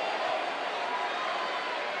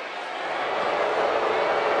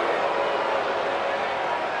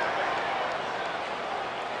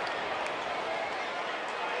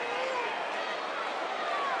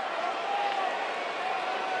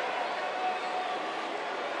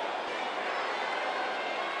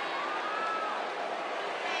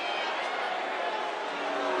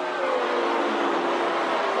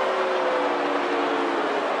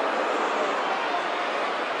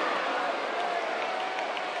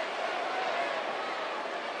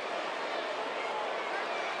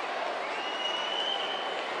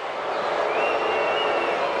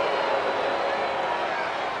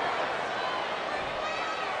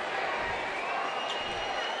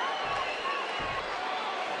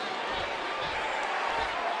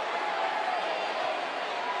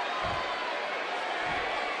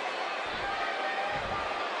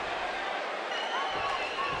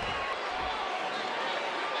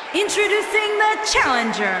 Introducing the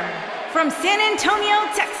challenger from San Antonio,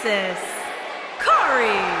 Texas, Corey.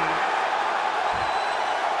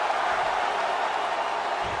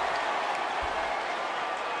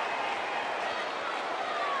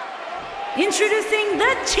 Introducing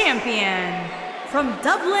the champion from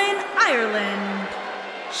Dublin, Ireland.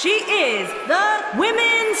 She is the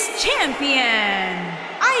women's champion,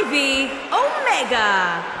 IWA.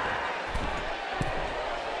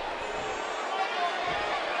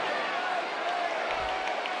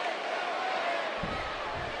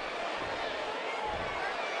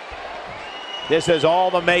 This has all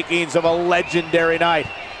the makings of a legendary night.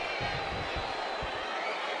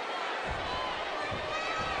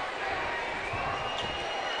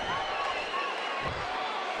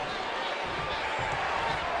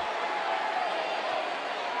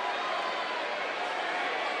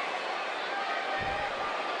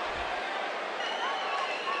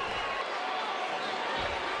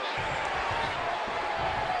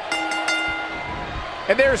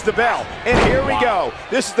 And there's the bell, and here we go.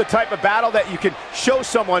 This is the type of battle that you can show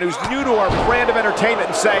someone who's new to our brand of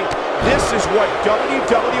entertainment and say, this is what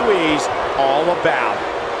WWE's all about.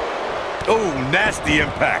 Oh, nasty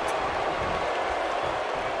impact.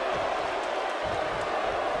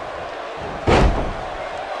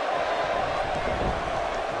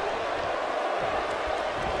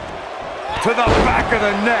 To the back of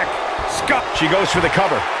the neck. Scott. She goes for the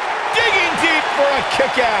cover. Digging deep for a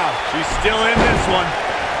kick out. She's still in this one.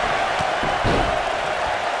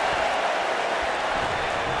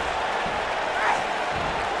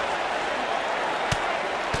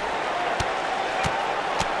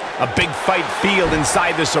 A big fight field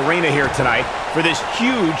inside this arena here tonight for this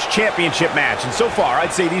huge championship match. And so far,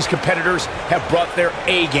 I'd say these competitors have brought their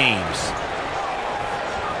A games.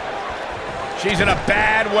 She's in a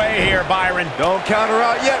bad way here, Byron. Don't count her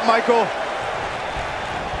out yet, Michael.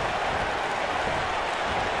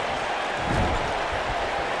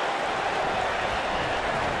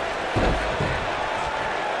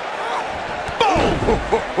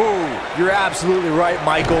 You're absolutely right,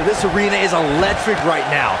 Michael. This arena is electric right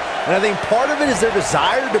now. And I think part of it is their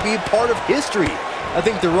desire to be part of history. I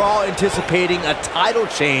think they're all anticipating a title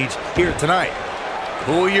change here tonight.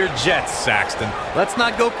 Cool your jets, Saxton. Let's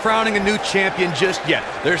not go crowning a new champion just yet.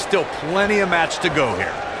 There's still plenty of match to go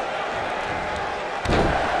here.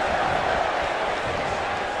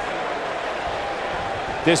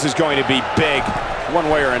 This is going to be big, one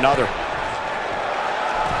way or another.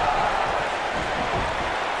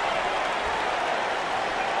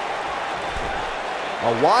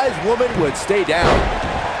 A wise woman would stay down.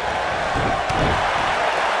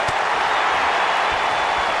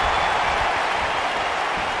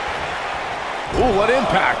 Ooh, what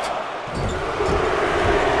impact.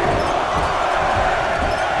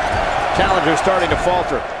 Challenger's starting to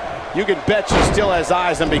falter. You can bet she still has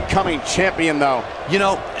eyes on becoming champion, though. You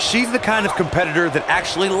know, she's the kind of competitor that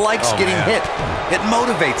actually likes getting hit. It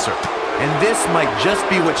motivates her. And this might just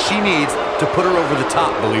be what she needs to put her over the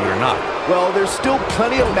top, believe it or not. Well, there's still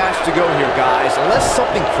plenty of match to go here, guys. Unless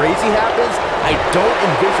something crazy happens, I don't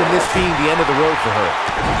envision this being the end of the road for her.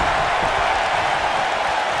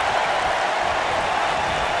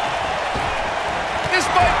 This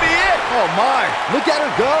might be it. Oh, my. Look at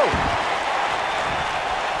her go.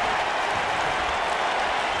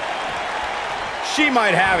 She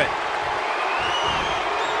might have it.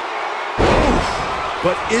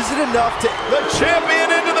 But is it enough to... The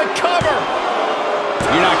champion into the cover.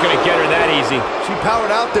 You're not going to get her that easy. She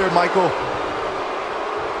powered out there, Michael.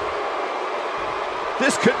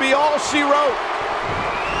 This could be all she wrote.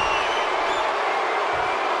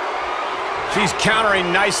 She's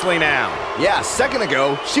countering nicely now. Yeah, a second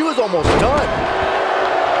ago, she was almost done.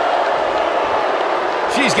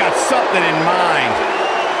 She's got something in mind.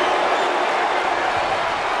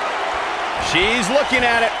 She's looking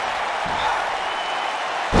at it.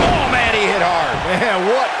 Oh, man, he hit hard.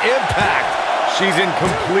 Man, what impact. She's in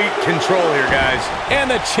complete control here, guys.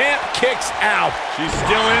 And the champ kicks out. She's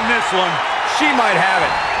still in this one. She might have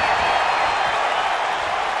it.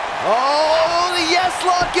 Oh, the yes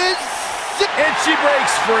lock is... And she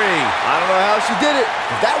breaks free. I don't know how she did it,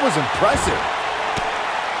 but that was impressive.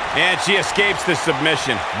 And she escapes the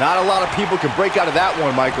submission. Not a lot of people can break out of that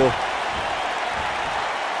one, Michael.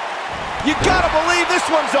 You gotta believe this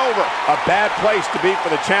one's over. A bad place to be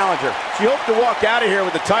for the challenger. She hoped to walk out of here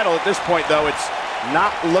with the title. At this point, though, it's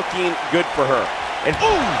not looking good for her. And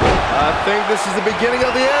boom! I think this is the beginning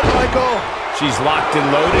of the end, Michael. She's locked and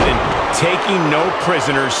loaded and taking no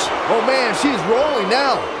prisoners. Oh, man, she's rolling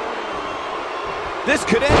now. This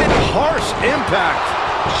could end in harsh impact.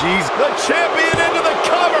 She's the champion into the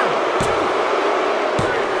cover.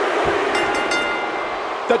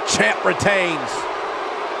 The champ retains.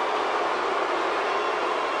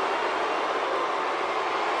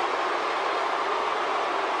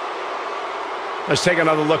 Let's take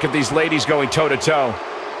another look at these ladies going toe-to-toe.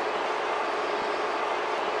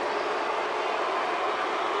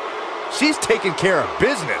 She's taking care of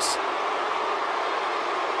business.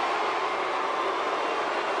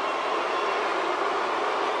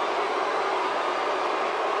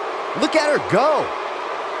 Look at her go.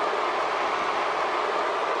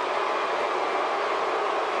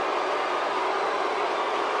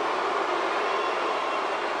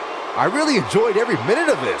 I really enjoyed every minute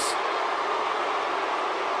of this.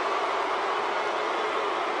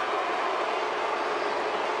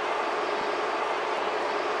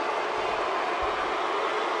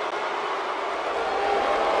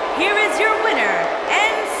 Here is your winner,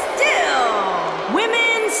 and still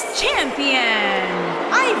Women's Champion,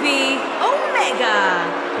 Ivy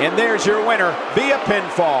Omega. And there's your winner via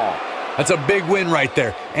pinfall. That's a big win right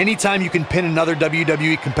there. Anytime you can pin another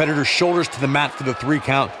WWE competitor's shoulders to the mat for the 3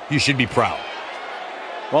 count, you should be proud.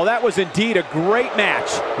 Well, that was indeed a great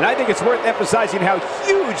match, and I think it's worth emphasizing how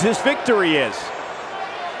huge this victory is.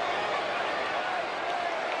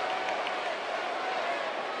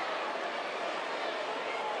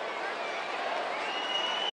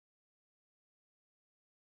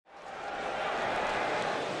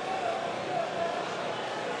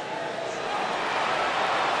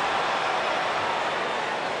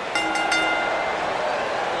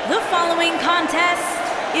 The following contest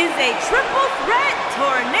is a triple threat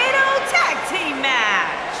tornado tag team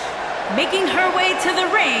match. Making her way to the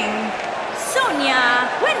ring, Sonya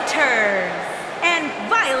Winters and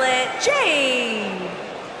Violet Jade.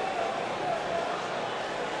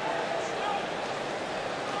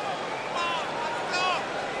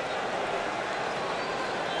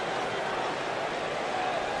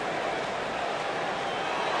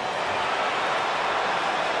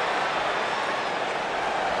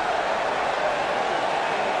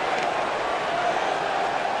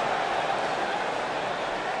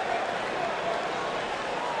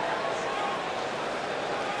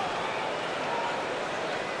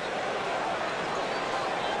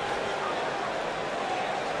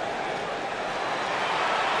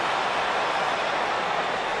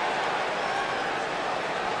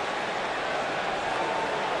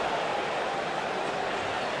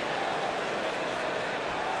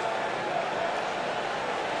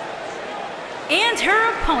 And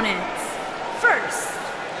her opponents. First,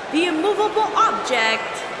 the immovable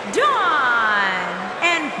object, Dawn,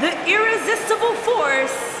 and the irresistible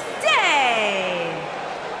force, Day.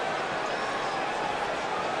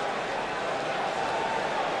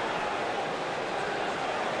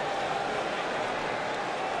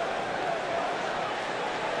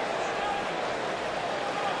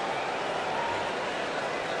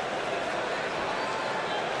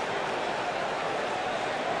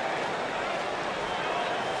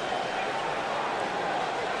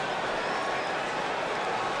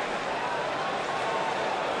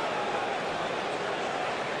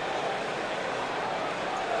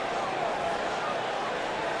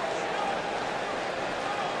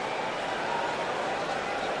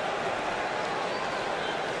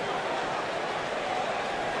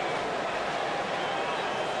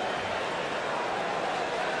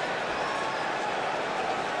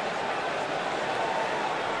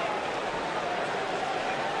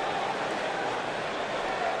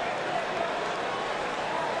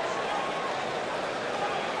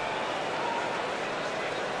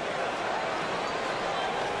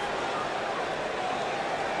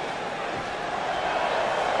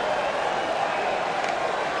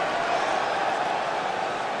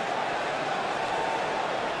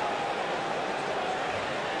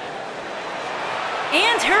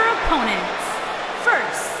 And her opponents.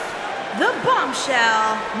 First, the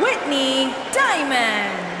Bombshell, Whitney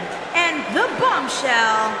Diamond. And the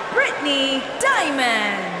Bombshell, Brittany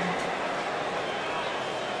Diamond.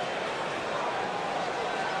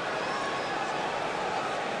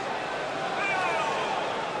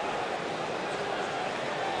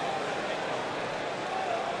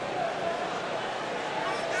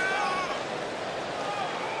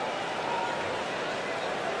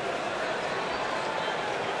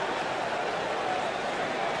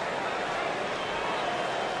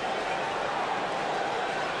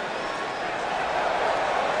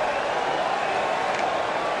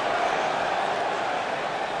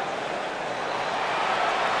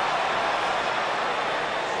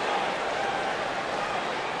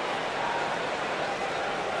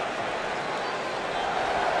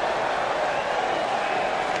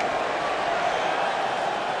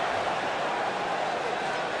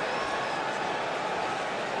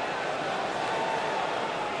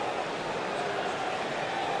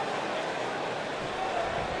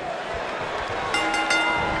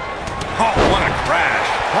 Oh, what a crash.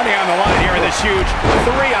 Plenty on the line here in this huge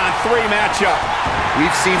 3-on-3 matchup.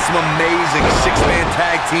 We've seen some amazing six-man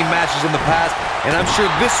tag team matches in the past, and I'm sure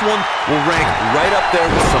this one will rank right up there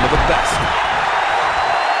with some of the best.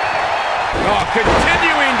 Oh,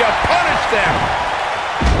 continuing to punish them.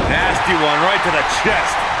 Nasty one right to the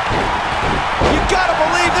chest. You gotta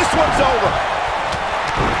believe this one's over.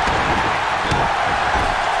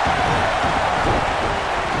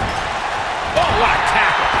 Oh, what a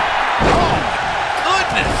tackle. Oh,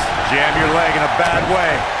 goodness. Jam your leg in a bad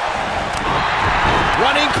way.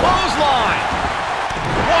 Running clothesline.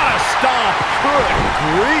 What a stomp. Good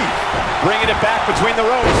grief. Bringing it back between the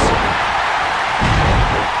ropes.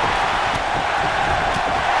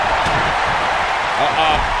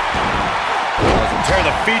 Doesn't tear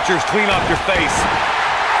the features clean off your face.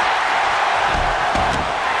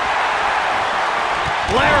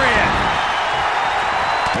 Lariat.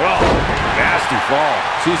 Oh, nasty fall.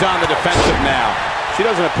 She's on the defensive now. She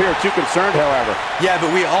doesn't appear too concerned, however. Yeah,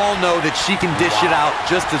 but we all know that she can dish it out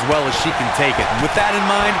just as well as she can take it. And with that in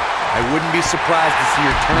mind, I wouldn't be surprised to see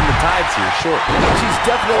her turn the tides here shortly. She's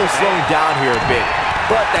definitely slowing down here a bit,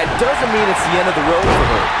 but that doesn't mean it's the end of the road for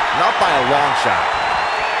her. Not by a long shot.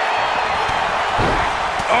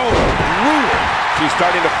 Oh, brutal. She's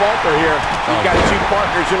starting to falter here. She's got two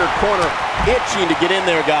partners in her corner, itching to get in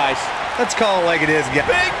there, guys. Let's call it like it is. Big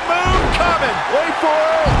move coming. Wait for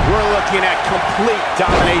it. We're looking at complete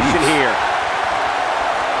domination here.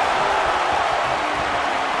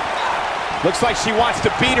 Looks like she wants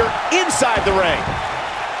to beat her inside the ring.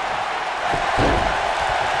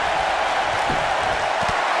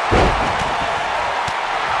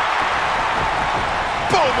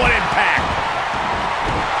 Boom, what impact.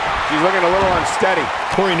 She's looking a little unsteady.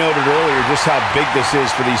 Corey noted earlier just how big this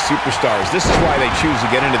is for these superstars. This is why they choose to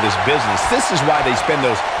get into this business. This is why they spend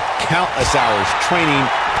those countless hours training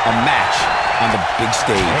a match on the big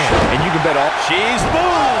stage. Man. And you can bet all... She's boom!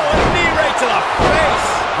 A knee right to the face!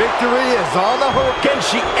 Victory is on the hook. Can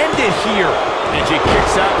she end it here? And she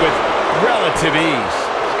kicks out with relative ease.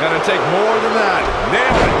 It's gonna take more than that.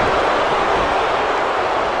 Nail it!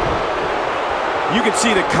 You can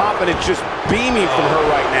see the confidence just beaming from her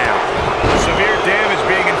right now. Severe damage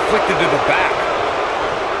being inflicted to the back.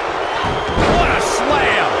 What a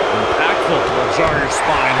slam! Impactful. on your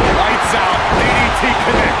spine. Lights out. DDT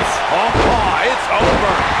connects. Oh, it's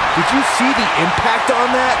over. Did you see the impact on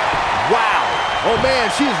that? Wow. Oh, man,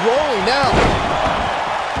 she's rolling now.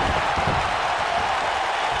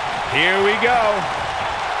 Here we go.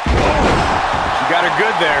 She got her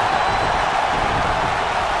good there.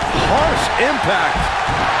 Harsh impact.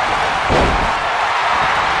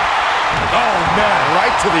 Oh, man,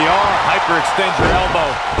 right to the arm. Hyperextend your elbow.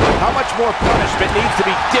 How much more punishment needs to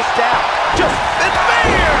be dished out? Just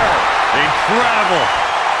there! Incredible.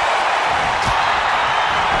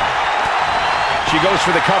 She goes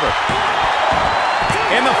for the cover.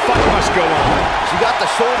 And the fight must go on. She got the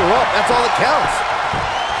shoulder up. That's all that counts.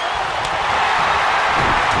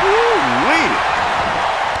 Woo-wee!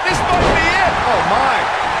 This might be it! Oh, my.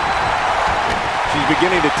 She's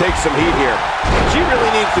beginning to take some heat here. She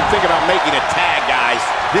really needs to think about making a tag, guys.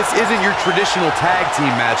 This isn't your traditional tag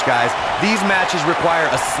team match, guys. These matches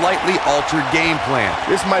require a slightly altered game plan.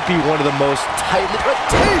 This might be one of the most tightly...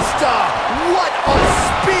 Batista! What a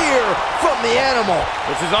spear from the animal.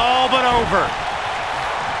 This is all but over.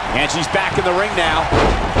 And she's back in the ring now.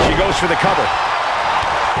 She goes for the cover.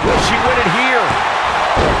 Will she win it here?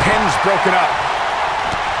 The pin's broken up.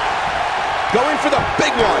 Going for the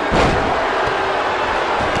big one.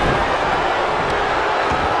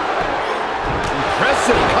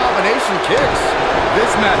 Impressive combination kicks.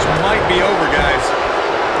 This match might be over, guys.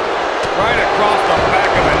 Right across the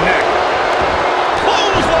back of the neck.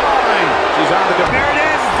 Clothesline! She's on the... There it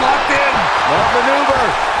is, locked in. What maneuver?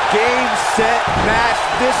 Game, set, match.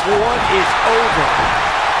 This one is over.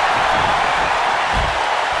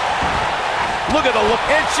 Look at the look,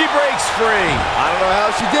 and she breaks free. I don't know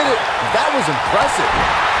how she did it. That was impressive.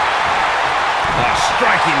 A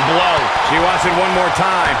striking blow. She wants it one more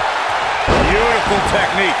time. Beautiful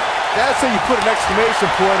technique. That's how you put an exclamation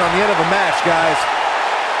point on the end of a match, guys.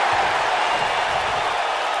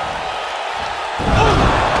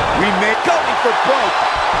 We may going for broke.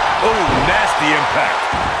 Oh, nasty impact.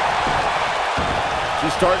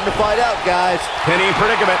 She's starting to fight out, guys. Penny in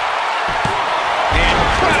predicament.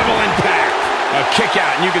 Incredible impact. A kick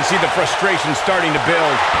out, and you can see the frustration starting to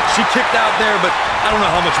build. She kicked out there, but I don't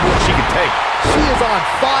know how much more she can take. She is on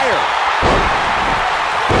fire.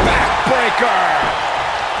 Backbreaker.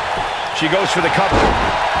 She goes for the cover.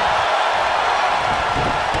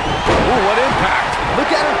 Ooh, what impact. Look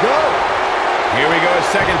at her go. Here we go a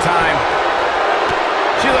second time.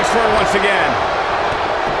 She looks for it once again.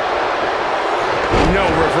 No,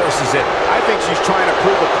 reverses it. I think she's trying to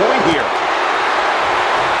prove a point here.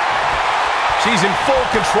 She's in full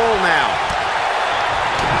control now.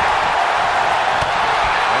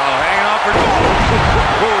 Oh, hanging off her toe.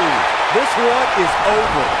 This one is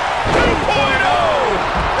over. 2.0!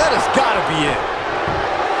 That has got to be it.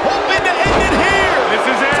 Hoping to end it here. This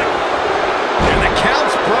is it. And the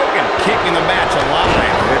count's broken, keeping the match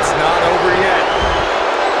alive. It's not over yet.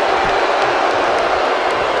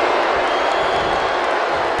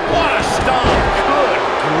 What a stomp. Good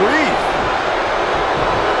grief.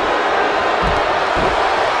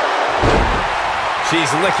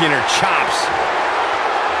 She's licking her chops.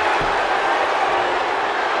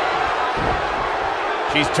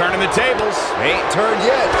 She's turning the tables. Ain't turned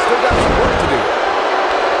yet. Still got some work to do.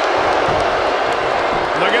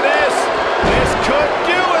 Look at this. This could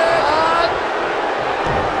do it.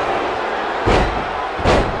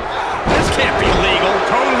 This can't be legal.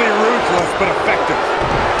 Totally ruthless, but effective.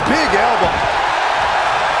 Big elbow.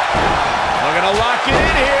 Looking to lock it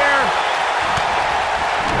in here.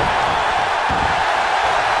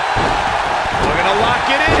 Looking to lock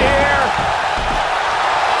it in here.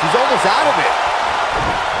 She's almost out of it.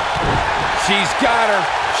 She's got her.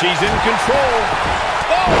 She's in control.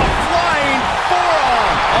 Oh, a flying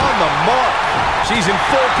forearm. On the mark. She's in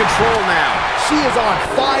full control now. She is on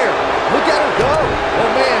fire. Look at her go. Oh,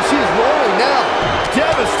 man, she's rolling now.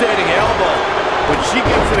 Devastating elbow. When she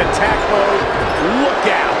gets in attack mode, look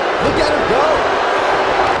out. Look at her go.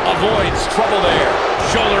 Avoids trouble there.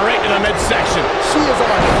 Shoulder right in the midsection. She is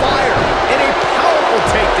on fire. And a powerful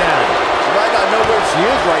takedown. She might not know where she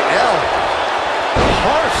is right now.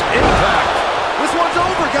 Harsh impact. This one's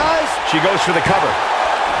over, guys. She goes for the cover.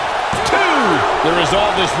 2! The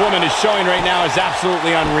resolve this woman is showing right now is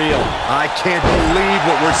absolutely unreal. I can't believe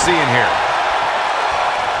what we're seeing here.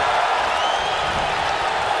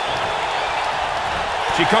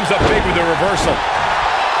 She comes up big with a reversal.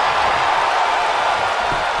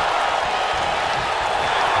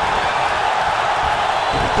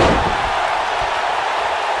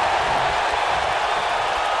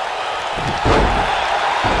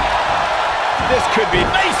 This could be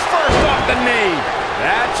face first off the knee.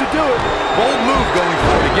 That should do it. Bold move going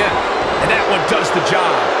for it again. And that one does the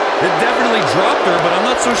job. It definitely dropped her, but I'm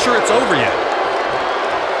not so sure it's over yet.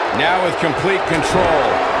 Now with complete control.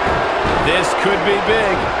 This could be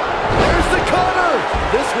big. There's the cutter.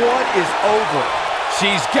 This one is over.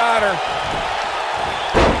 She's got her.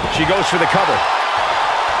 She goes for the cover.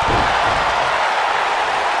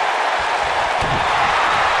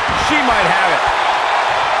 She might have it.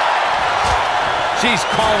 She's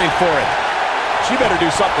calling for it. She better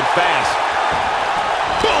do something fast.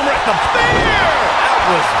 Boom, right in the bear! That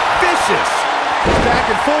was vicious. She's back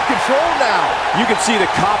in full control now. You can see the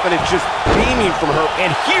confidence just beaming from her.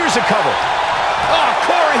 And here's a cover. Oh,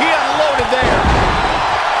 Corey, he unloaded there.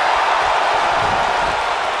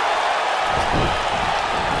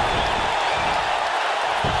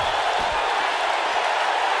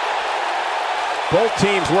 Both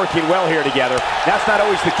teams working well here together. That's not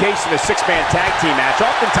always the case in a six-man tag team match.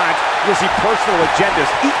 Oftentimes, you'll see personal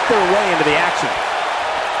agendas eat their way into the action.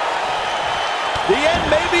 The end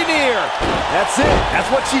may be near. That's it.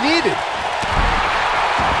 That's what she needed.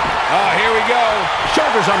 Oh, here we go.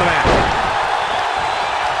 Shoulders on the mat.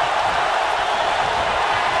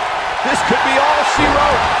 This could be all she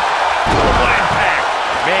wrote. What impact.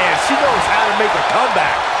 Man, she knows how to make a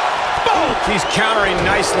comeback. Boom! She's countering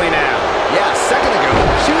nicely now. Yeah, a second ago,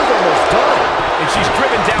 she was almost done. And she's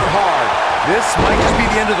driven down hard. This might just be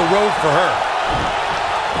the end of the road for her.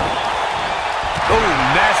 Oh,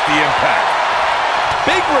 nasty impact.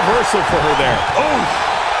 Big reversal for her there. Oh.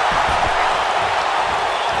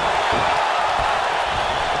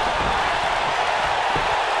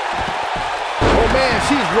 Oh, man,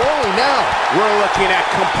 she's rolling now. We're looking at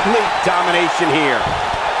complete domination here.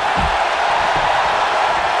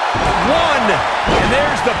 One, and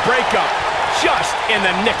there's the breakup, just in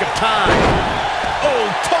the nick of time. Oh,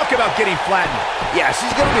 talk about getting flattened. Yeah,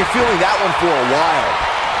 she's going to be feeling that one for a while.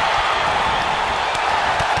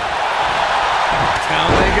 Down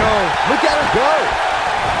they go. Look at her go.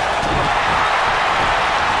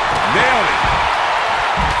 Nailed it.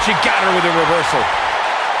 She got her with a reversal.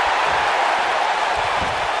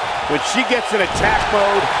 When she gets in attack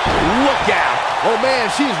mode, look out. Oh, man,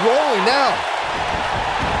 she's rolling now.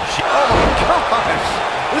 Oh, my gosh.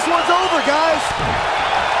 This one's over, guys.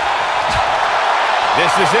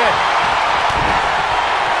 This is it.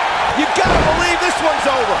 You gotta believe this one's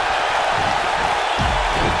over.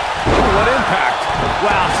 Oh, what impact.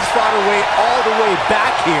 Wow, she's fought her way all the way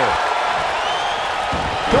back here.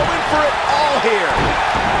 Going for it all here.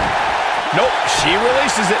 Nope, she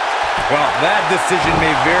releases it. Well, that decision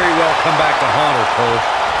may very well come back to haunt her, Cole.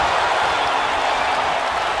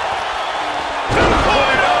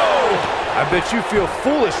 I bet you feel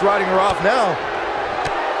foolish riding her off now.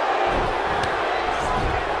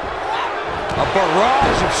 A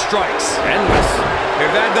barrage of strikes. Endless. If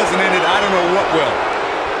that doesn't end it, I don't know what will.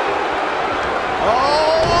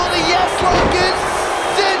 Oh, the yes lock is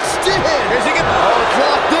cinched in. Here's he Oh, it's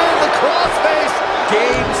locked in. The crossface.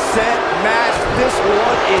 Game, set, match. This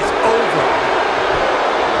one is over.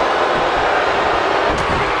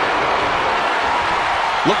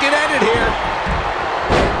 Looking at it here.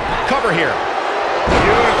 Cover here.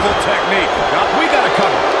 Beautiful technique. We got a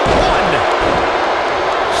cover. One.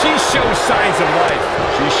 She shows signs of life.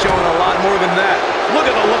 She's showing a lot more than that. Look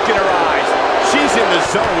at the look in her eyes. She's in the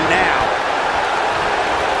zone now.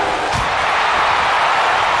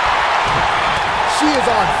 She is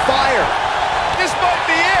on fire. This might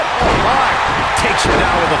be it. Oh, my. Takes her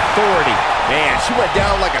down with authority. Man, she went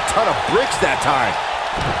down like a ton of bricks that time.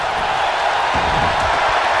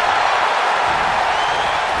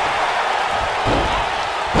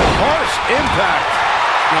 Harsh impact.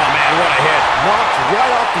 Oh, man, what a hit. Knocked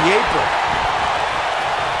right off the apron.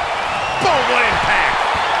 Boom, what impact.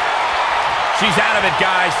 She's out of it,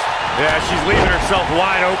 guys. Yeah, she's leaving herself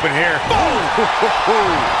wide open here. Boom!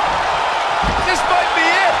 This might be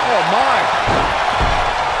it. Oh, my.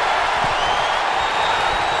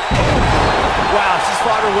 Wow, she's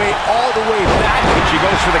fought her way all the way back. And she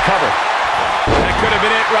goes for the cover. That could have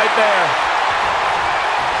been it right there.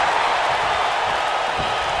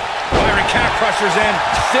 Byron Cat Crusher's in.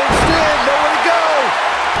 Cinched in, nowhere to go.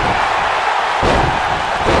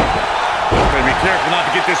 Gotta be careful not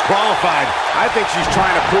to get disqualified. I think she's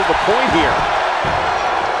trying to prove a point here.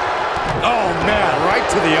 Oh, man, right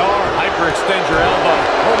to the arm. Hyperextend your elbow.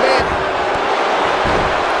 Oh, man.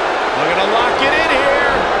 Looking to lock it in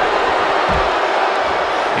here.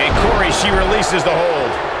 And Corey, she releases the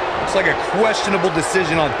hold. It's like a questionable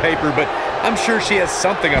decision on paper, but I'm sure she has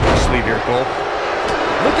something up her sleeve here, Cole.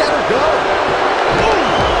 Look at her go. Boom.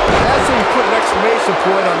 That's how you put an exclamation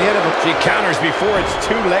point on the end of it. She counters before it's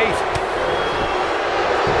too late.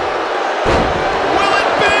 Will it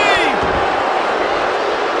be?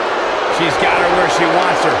 She's got her where she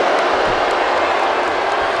wants her.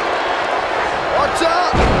 Watch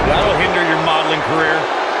out! That'll hinder your modeling career.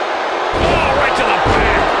 Oh, right to the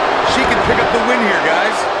back. She can pick up the win here,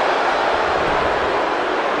 guys.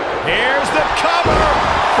 Here's the cover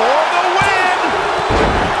for the win.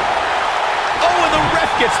 Oh, and the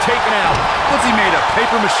ref gets taken out. What's he made of,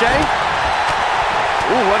 paper mache?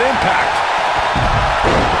 Ooh, what impact.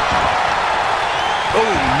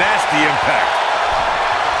 Oh, nasty impact.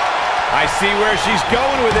 I see where she's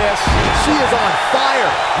going with this. She is on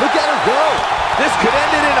fire. Look at her go. This could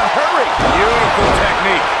end it in a hurry. Beautiful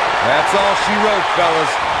technique. That's all she wrote,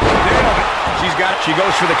 fellas. Nailed it. She's got it. She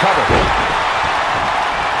goes for the cover.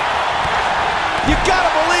 You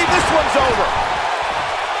gotta believe this one's over.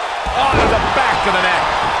 Oh, to the back of the neck.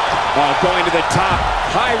 Oh, going to the top.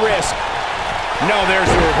 High risk. No,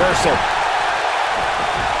 there's the reversal.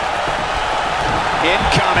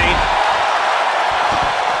 Incoming.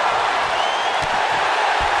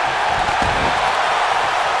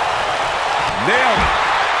 Nailed it.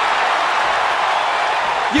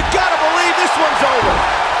 You gotta believe this one's over.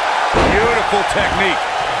 Beautiful technique.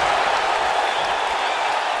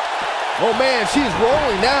 Oh, man, she's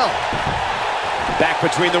rolling now. Back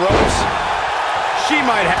between the ropes. She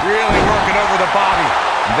might have Really working over the body.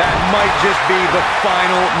 That might just be the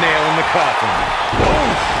final nail in the coffin.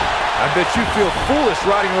 Oof. I bet you feel foolish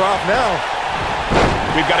riding her off now.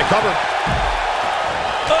 We've got to cover.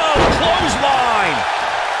 Oh, clothesline.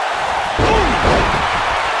 Boom.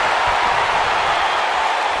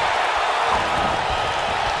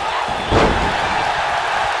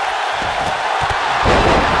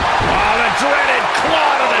 Oh, the dreaded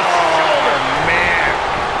claw to the shoulder. Man.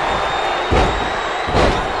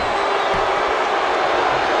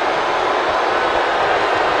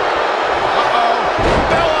 Uh-oh.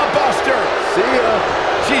 Bella Buster. See ya.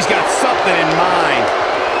 She's got something in mind.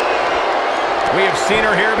 We have seen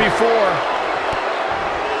her here before.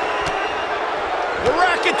 The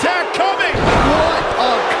rack attack coming. What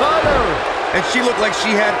a cutter. And she looked like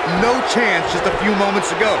she had no chance just a few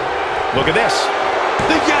moments ago. Look at this.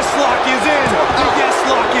 The yes lock is in. The yes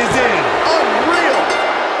lock is in. Unreal.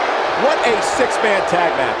 What a six-man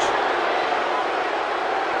tag match.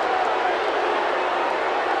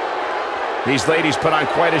 These ladies put on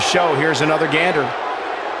quite a show. Here's another gander.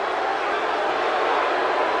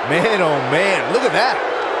 Man, oh, man, look at that.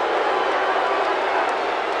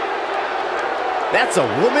 That's a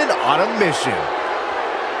woman on a mission.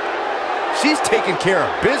 She's taking care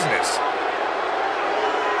of business.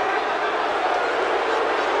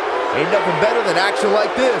 Ain't nothing better than action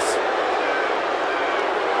like this.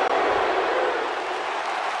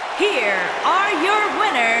 Here are your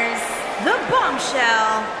winners, the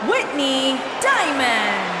Bombshell, Whitney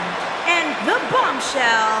Diamond, and the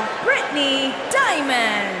Bombshell, Brittany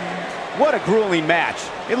Diamond. What a grueling match.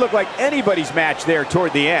 It looked like anybody's match there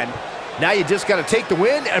toward the end. Now you just got to take the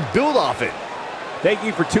win and build off it. Thank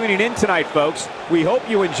you for tuning in tonight, folks. We hope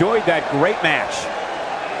you enjoyed that great match.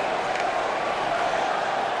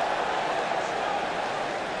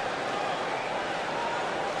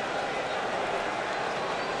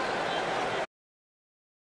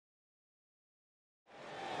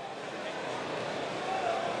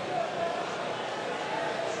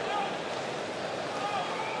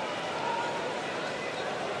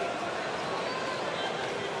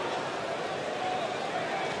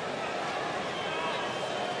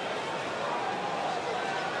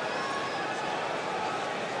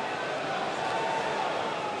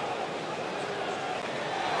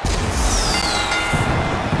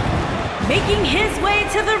 Making his way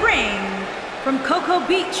to the ring from Cocoa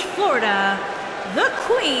Beach, Florida, the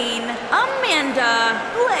Queen, Amanda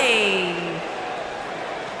Blade.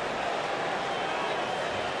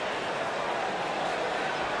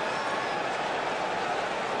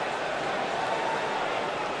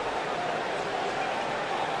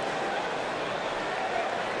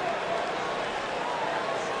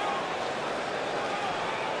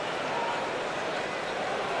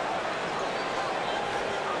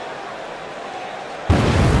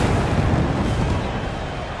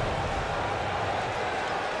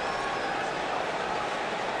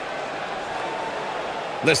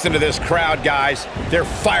 Listen to this crowd, guys. They're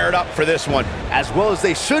fired up for this one. As well as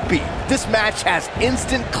they should be. This match has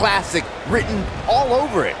instant classic written all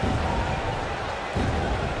over it.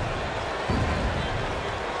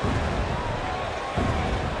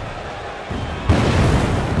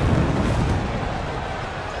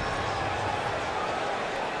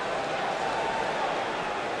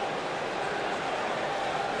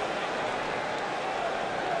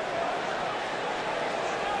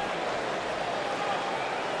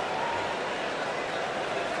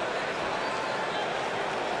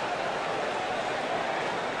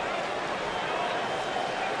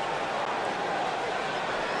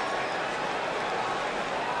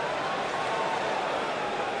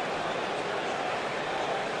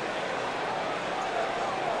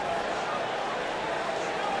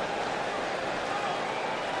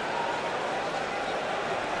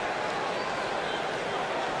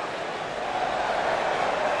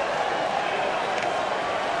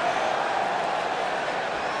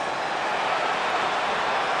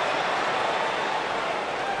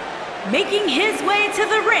 Making his way to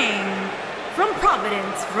the ring from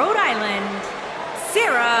Providence, Rhode Island,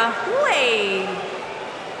 Sarah Wade.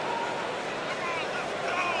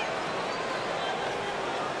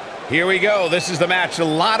 Here we go. This is the match a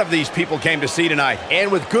lot of these people came to see tonight.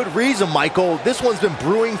 And with good reason, Michael. This one's been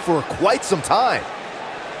brewing for quite some time.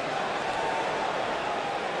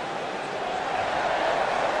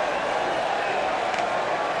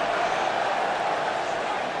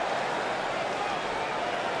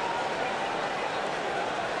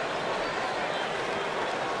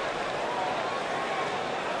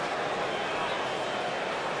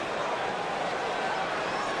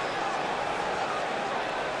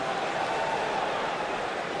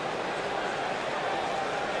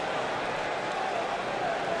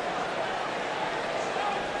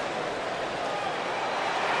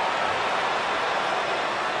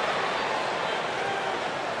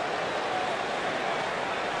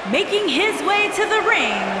 Making his way to the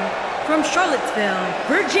ring from Charlottesville,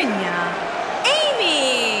 Virginia,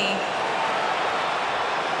 Amy.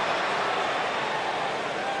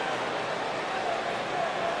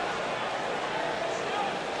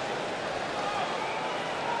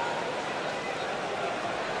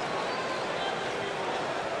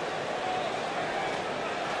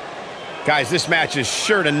 Guys, this match is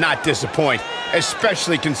sure to not disappoint,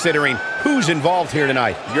 especially considering who's involved here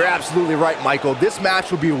tonight. You're absolutely right, Michael. This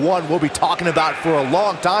match will be one we'll be talking about for a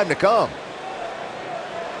long time to come.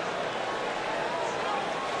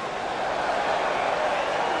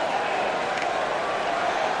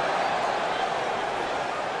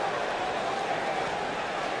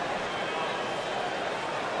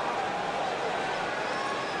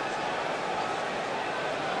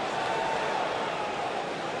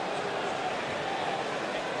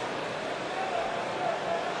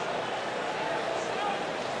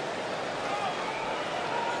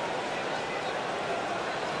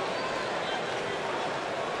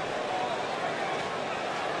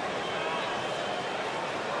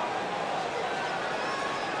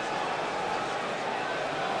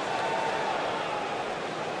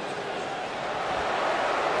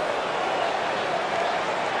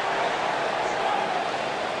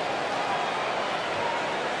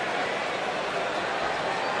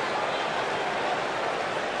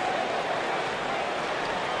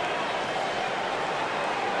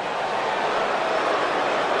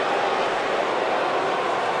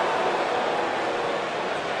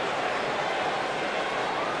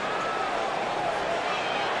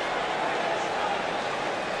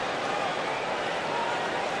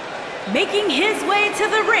 Making his way to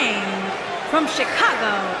the ring from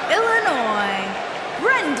Chicago, Illinois,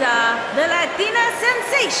 Brenda, the Latina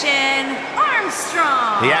sensation,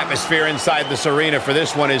 Armstrong. The atmosphere inside this arena for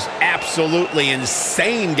this one is absolutely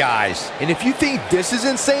insane, guys. And if you think this is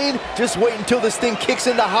insane, just wait until this thing kicks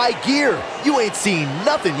into high gear. You ain't seen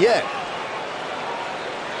nothing yet.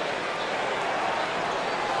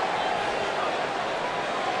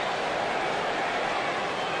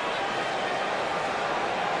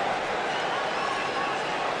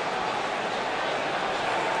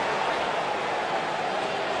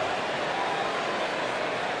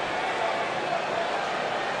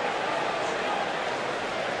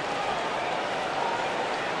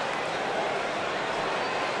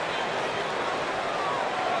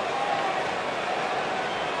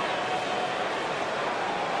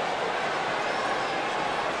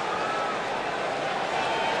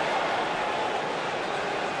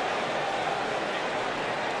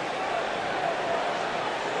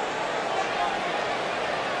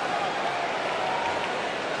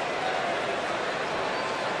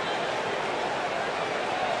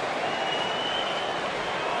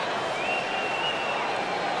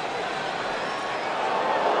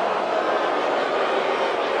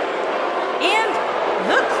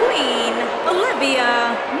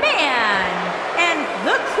 Man and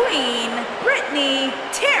the Queen, Brittany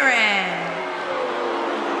Taryn.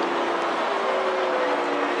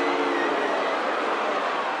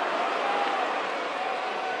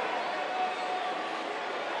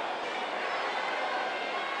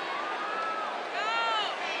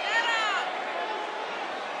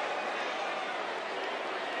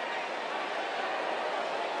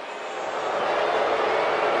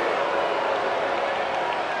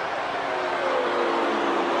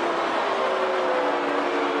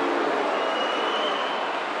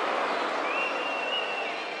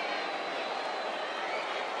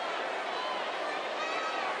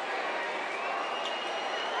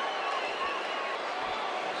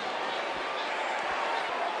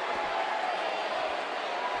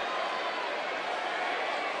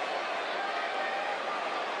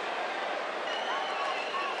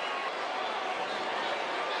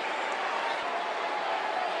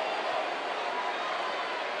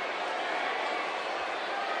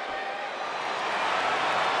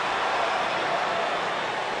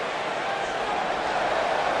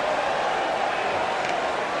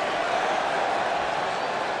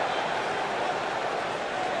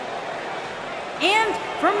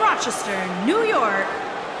 from Rochester, New York,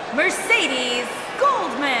 Mercedes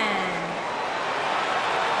Goldman.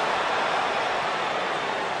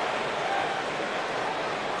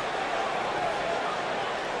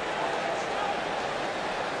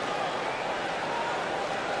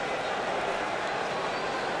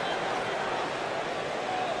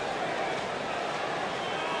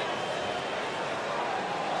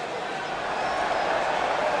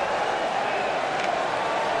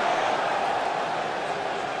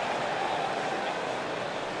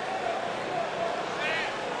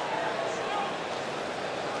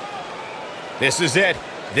 This is it.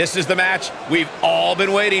 This is the match we've all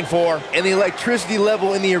been waiting for. And the electricity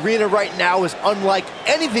level in the arena right now is unlike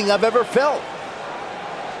anything I've ever felt.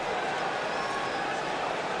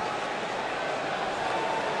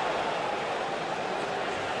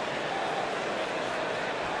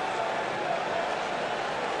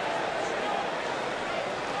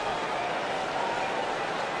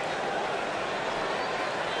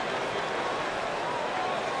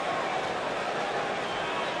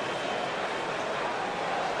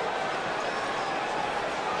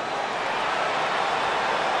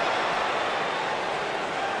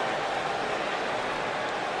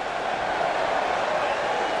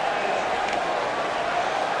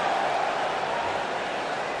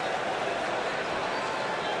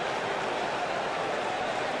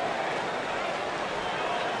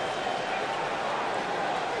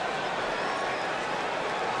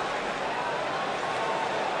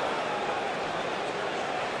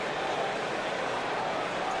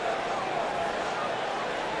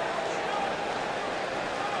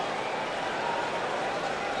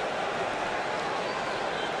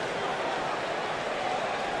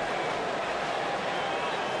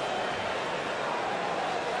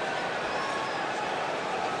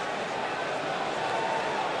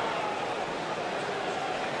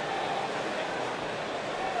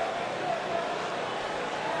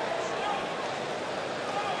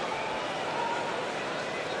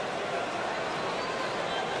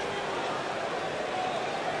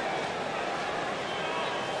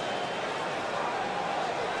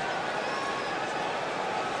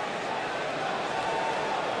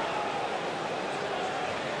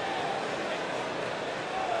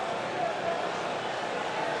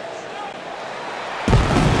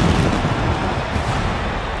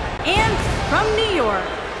 From New York,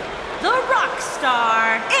 the rock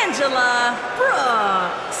star, Angela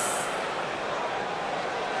Brooks.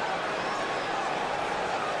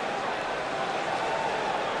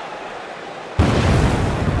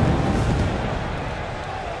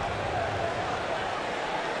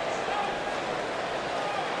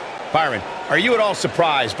 Byron, are you at all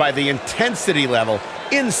surprised by the intensity level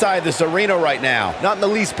inside this arena right now? Not in the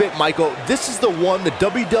least bit, Michael. This is the one the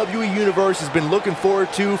WWE Universe has been looking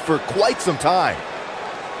forward to for quite some time.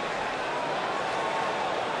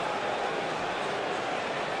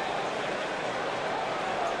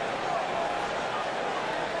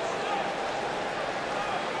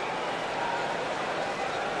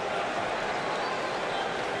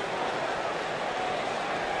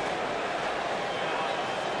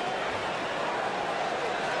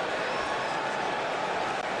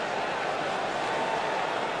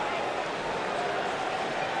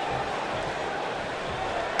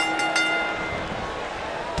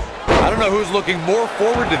 I don't know who's looking more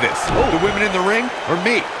forward to this, the women in the ring or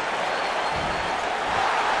me.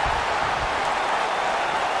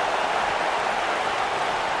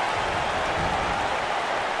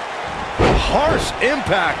 Harsh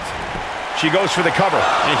impact. She goes for the cover,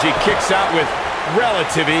 and she kicks out with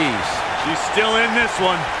relative ease. She's still in this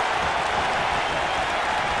one.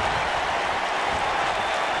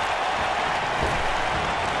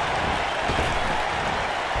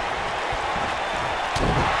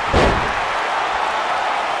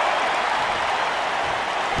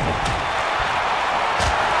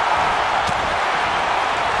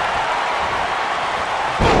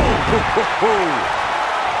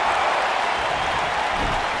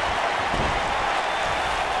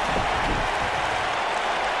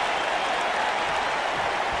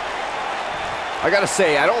 I gotta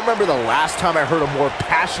say, I don't remember the last time I heard a more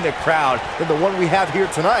passionate crowd than the one we have here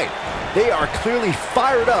tonight. They are clearly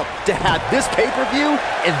fired up to have this pay-per-view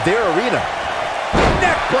in their arena.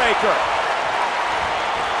 Neckbreaker.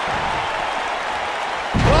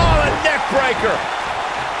 Oh, the neckbreaker.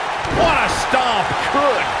 What a stomp.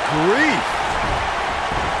 Good grief.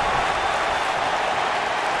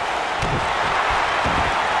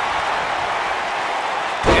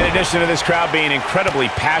 And addition to this crowd being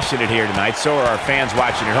incredibly passionate here tonight, so are our fans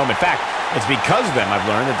watching at home. In fact, it's because of them I've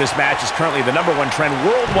learned that this match is currently the #1 trend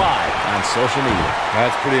worldwide on social media.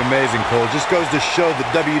 That's pretty amazing, Cole. Just goes to show that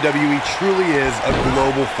WWE truly is a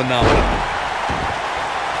global phenomenon.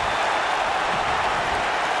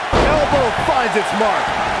 Elbow finds its mark.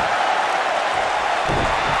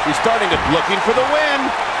 She's looking for the win.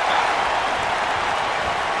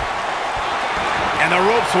 And the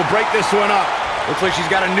ropes will break this one up. Looks like she's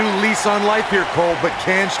got a new lease on life here, Cole, but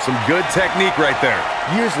some good technique right there.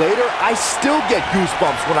 Years later, I still get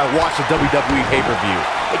goosebumps when I watch a WWE pay-per-view.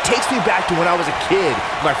 It takes me back to when I was a kid.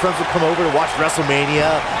 My friends would come over to watch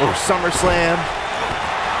WrestleMania or SummerSlam.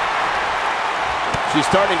 She's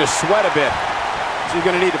starting to sweat a bit. She's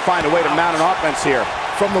going to need to find a way to mount an offense here.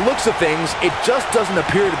 From the looks of things, it just doesn't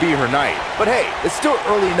appear to be her night. But hey, it's still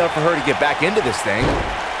early enough for her to get back into this thing.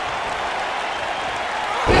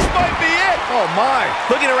 This might be it. Oh my.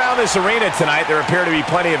 Looking around this arena tonight, there appear to be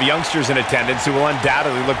plenty of youngsters in attendance who will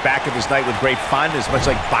undoubtedly look back at this night with great fondness, much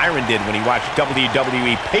like Byron did when he watched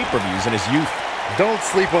WWE pay-per-views in his youth. Don't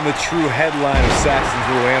sleep on the true headline of Saxton's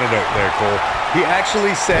little antidote there, Cole. He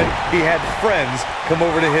actually said he had friends come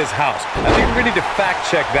over to his house. I think we're going to need to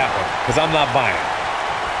fact-check that one, because I'm not buying it.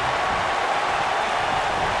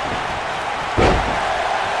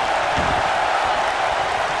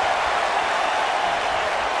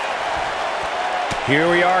 Here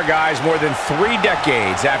we are, guys, more than 3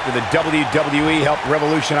 decades after the WWE helped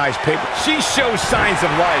revolutionize paper. She shows signs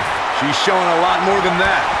of life. She's showing a lot more than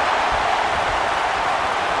that.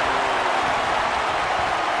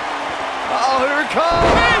 Oh, here it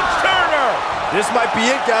comes! Turner! This might be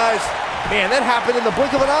it, guys. Man, that happened in the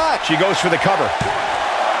blink of an eye. She goes for the cover.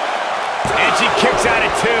 And she kicks out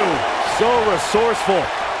at 2. So resourceful.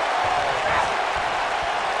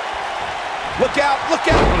 Look out, look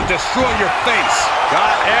out. I'm going to destroy your face.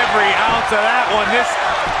 Got every ounce of that one.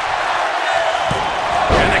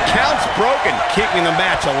 And the count's broken, keeping the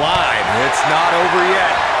match alive. It's not over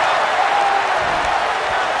yet.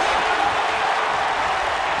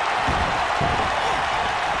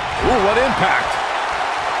 Ooh, what impact.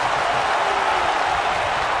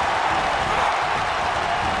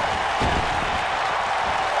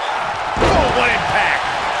 Oh, what impact.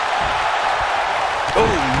 Oh,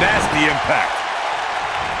 nasty impact.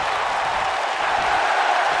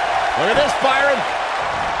 Look at this, Byron.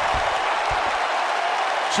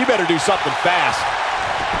 She better do something fast.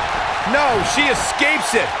 No, she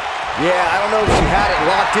escapes it. Yeah, I don't know if she had it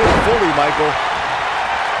locked in fully, Michael.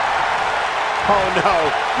 Oh, no.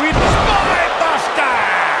 We Spine Buster!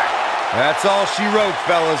 That's all she wrote,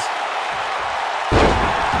 fellas.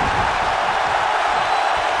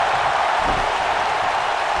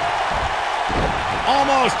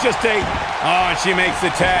 Almost just a... Oh, and she makes the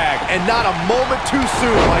tag. And not a moment too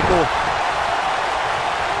soon, Michael.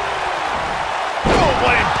 Oh,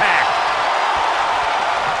 what impact.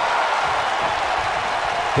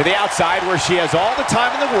 To the outside where she has all the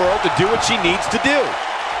time in the world to do what she needs to do.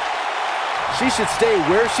 She should stay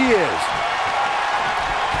where she is.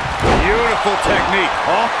 Beautiful technique.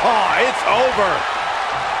 Oh, it's over.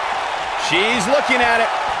 She's looking at it.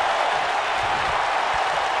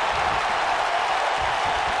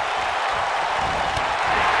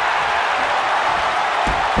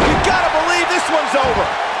 You gotta believe this one's over.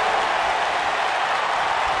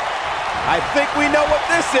 I think we know what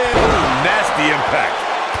this is. Ooh, nasty impact.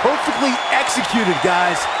 Perfectly executed,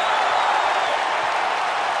 guys.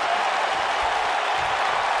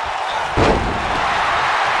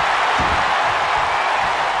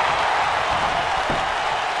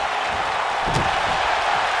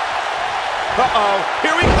 Uh-oh,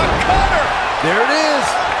 here we go, cutter! There it is.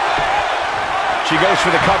 She goes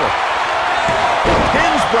for the cover.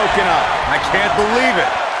 Pin's broken up. I can't believe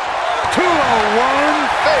it. 2-on-1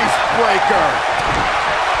 face breaker.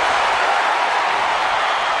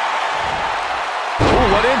 Ooh,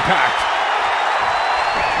 what impact.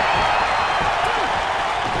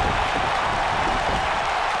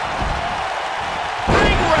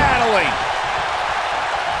 Ring rattling.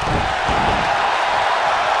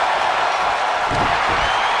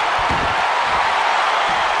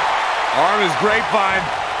 Arm is grapevine.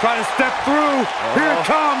 Trying to step through. Here it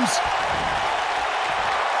comes.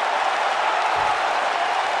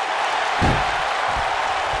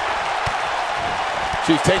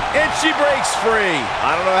 She's taking, and she breaks free.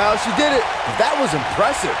 I don't know how she did it, but that was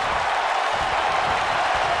impressive.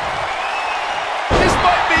 This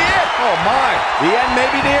might be it. Oh, my. The end may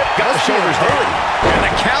be near. Got the shoulders down. hurry. And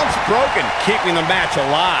the count's broken, keeping the match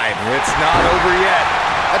alive. It's not over yet.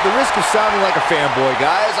 At the risk of sounding like a fanboy,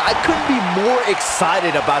 guys, I couldn't be more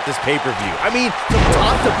excited about this pay-per-view. I mean, from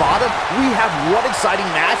top to bottom, we have one exciting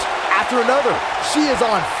match after another. She is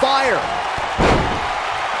on fire.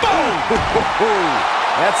 Boom!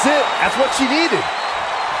 That's it. That's what she needed.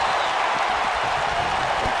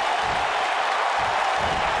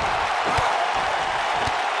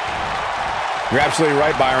 You're absolutely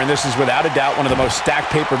right, Byron. This is without a doubt one of the most stacked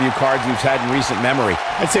pay-per-view cards we've had in recent memory.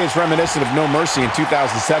 I'd say it's reminiscent of No Mercy in 2007,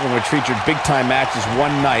 which featured big-time matches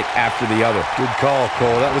one night after the other. Good call,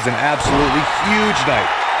 Cole. That was an absolutely huge night,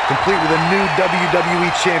 complete with a new WWE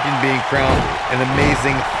champion being crowned an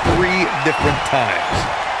amazing 3 different times.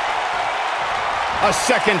 A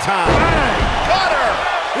second time. Bang! Got her!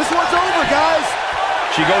 This one's over, guys!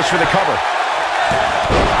 She goes for the cover.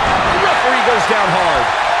 The referee goes down hard.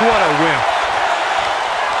 What a win.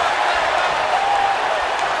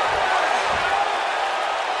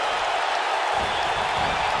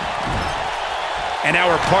 And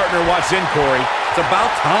now her partner wants in, Corey. It's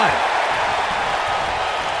about time.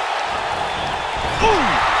 Ooh.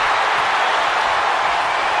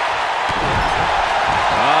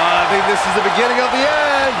 I think this is the beginning of the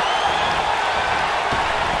end.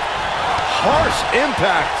 Harsh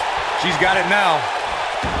impact. She's got it now.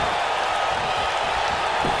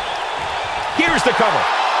 Here's the cover.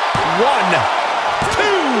 1,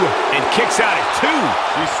 2, and kicks out at 2.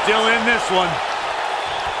 She's still in this one.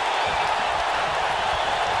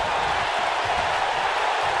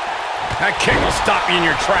 That kick will stop you in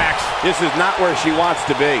your tracks. This is not where she wants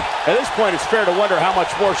to be. At this point, it's fair to wonder how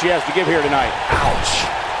much more she has to give here tonight. Ouch.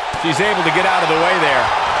 She's able to get out of the way there.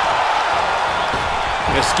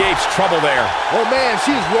 And escapes trouble there. Oh, man,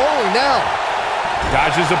 she's rolling now.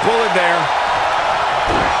 Dodges a bullet there.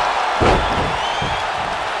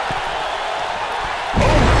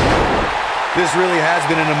 This really has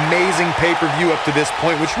been an amazing pay-per-view up to this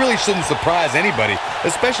point, which really shouldn't surprise anybody,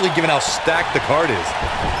 especially given how stacked the card is.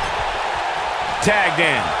 Tagged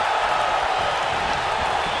in.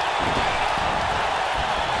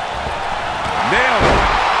 Nailed it.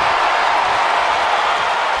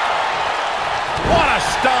 What a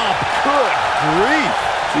stomp. Good grief.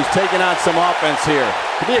 She's taking on some offense here.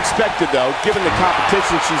 To be expected, though, given the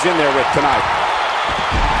competition she's in there with tonight.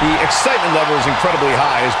 The excitement level is incredibly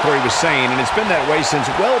high, as Corey was saying, and it's been that way since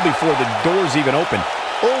well before the doors even opened.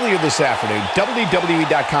 Earlier this afternoon,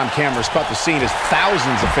 WWE.com cameras caught the scene as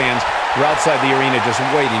thousands of fans were outside the arena just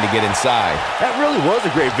waiting to get inside. That really was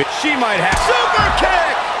a great video. She might have Super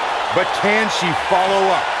kick! But can she follow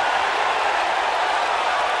up?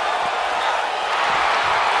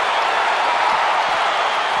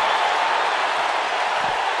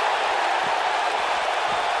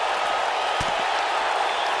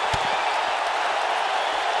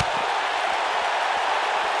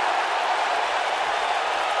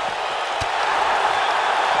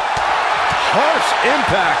 Harsh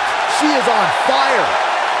impact. She is on fire.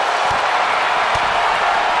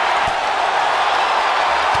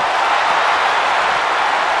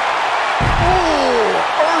 Ooh,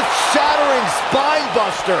 earth-shattering spine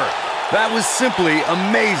buster. That was simply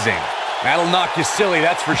amazing. That'll knock you silly,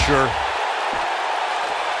 that's for sure.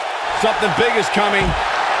 something big is coming.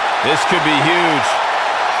 This could be huge.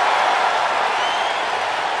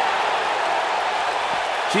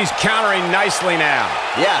 She's countering nicely now.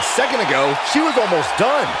 Yeah, a second ago, she was almost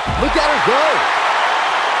done. Look at her go.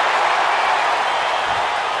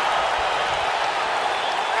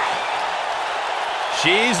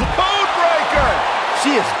 She's the code breaker.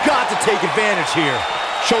 She has got to take advantage here.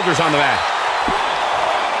 Shoulders on the mat.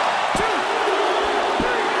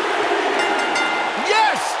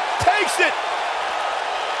 Yes! Takes it!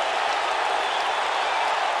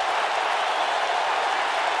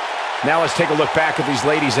 Now let's take a look back at these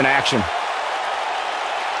ladies in action.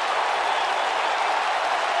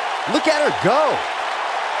 Look at her go.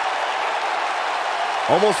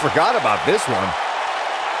 Almost forgot about this one.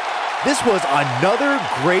 This was another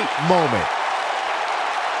great moment.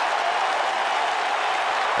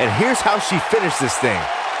 And here's how she finished this thing.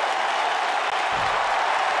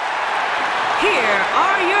 Here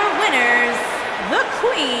are your winners, the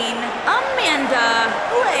Queen, Amanda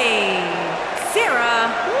Blade, Sarah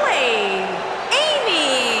Wade,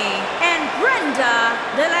 Amy, and Brenda,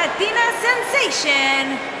 the Latina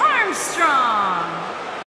sensation, Armstrong.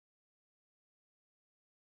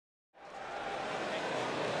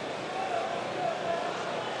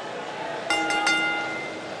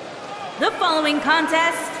 The following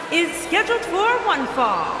contest is scheduled for one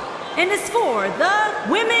fall and is for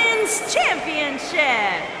the Women's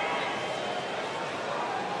Championship.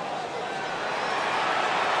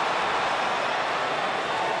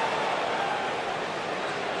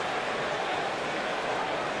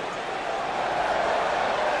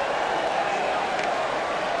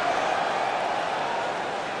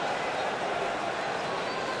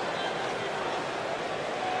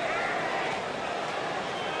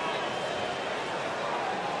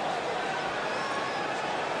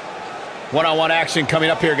 One-on-one action coming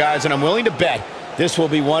up here, guys, and I'm willing to bet this will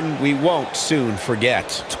be one we won't soon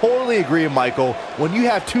forget. Totally agree, Michael. When you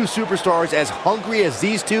have two superstars as hungry as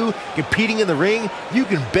these two competing in the ring, you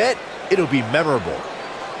can bet it'll be memorable.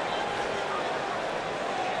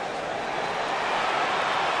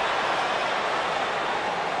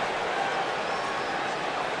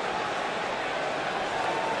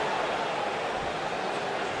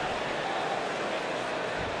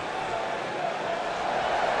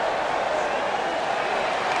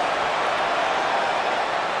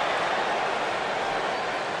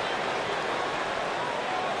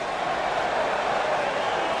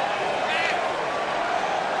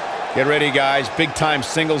 Get ready, guys. Big-time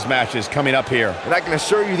singles matches coming up here. And I can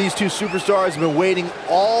assure you these two superstars have been waiting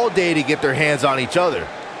all day to get their hands on each other.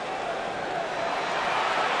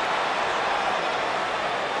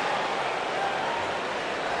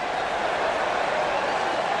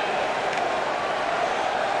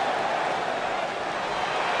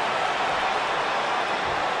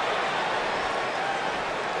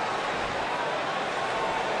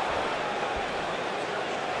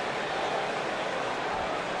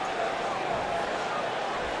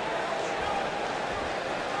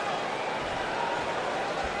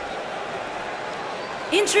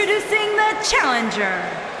 Introducing the challenger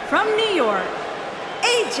from New York,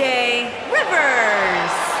 AJ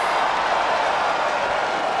Rivers.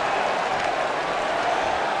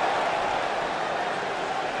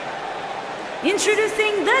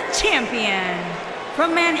 Introducing the champion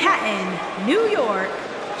from Manhattan, New York.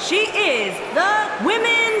 She is the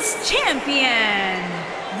women's champion,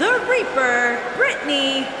 the Reaper,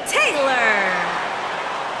 Brittany Taylor.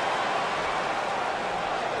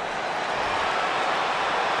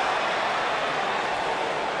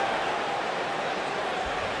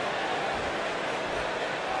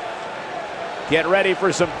 Get ready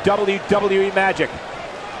for some WWE magic.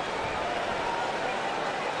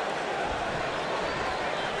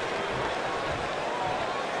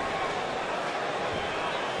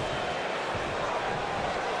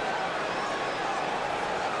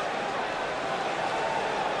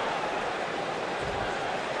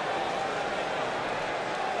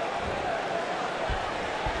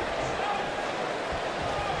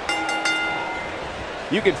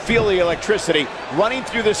 You can feel the electricity running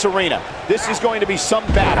through this arena. This is going to be some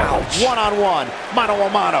battle. One-on-one,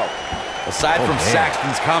 mano-a-mano. Aside from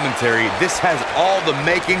Saxton's commentary, this has all the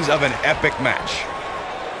makings of an epic match.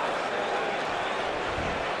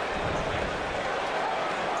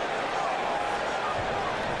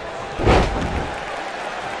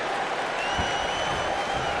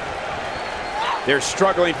 They're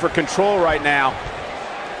struggling for control right now.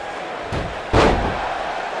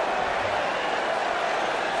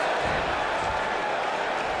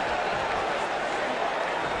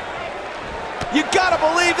 You gotta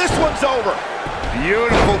believe this one's over.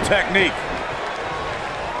 Beautiful technique.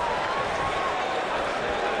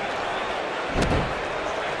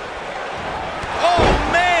 Oh,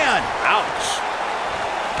 man! Ouch.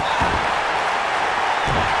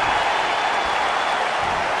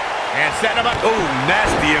 And setting him up. Oh,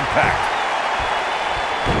 nasty impact.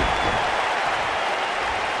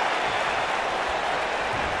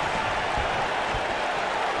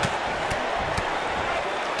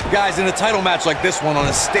 Guys, in a title match like this one, on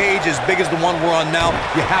a stage as big as the one we're on now,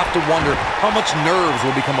 you have to wonder how much nerves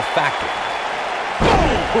will become a factor.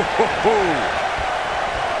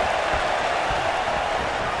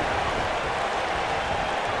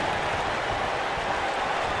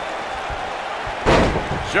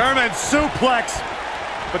 German suplex.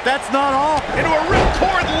 But that's not all. Into a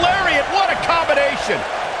ripcord lariat. What a combination.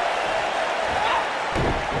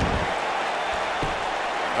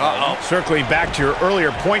 Uh-oh. Circling back to your earlier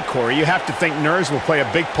point, Corey, you have to think nerves will play a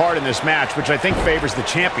big part in this match, which I think favors the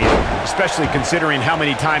champion, especially considering how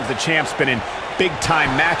many times the champ's been in big-time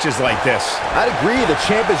matches like this. I'd agree, the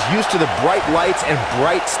champ is used to the bright lights and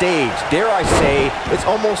bright stage. Dare I say, it's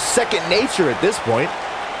almost second nature at this point.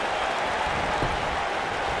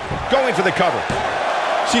 Going for the cover.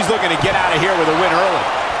 She's looking to get out of here with a win early.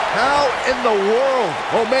 How in the world?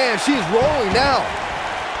 Oh man, she's rolling now.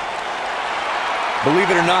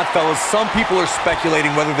 Believe it or not, fellas, some people are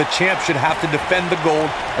speculating whether the champ should have to defend the gold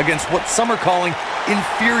against what some are calling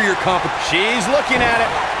inferior competition. She's looking at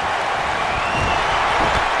it.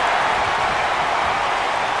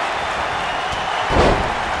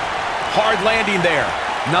 Hard landing there.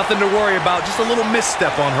 Nothing to worry about, just a little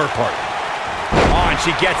misstep on her part. Oh, and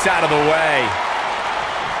she gets out of the way.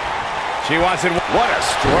 She wants it. What a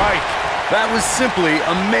strike. That was simply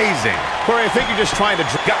amazing. Corey, I think you're just trying to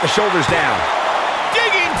got the shoulders down.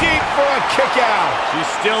 Digging deep for a kick out. She's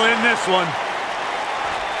still in this one.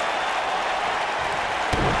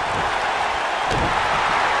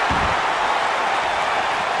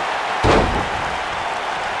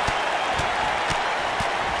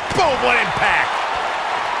 Boom, what impact.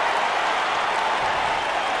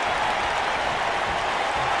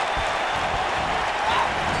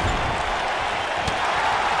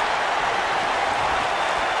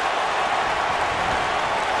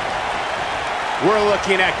 We're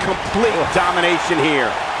looking at complete domination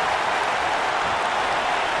here.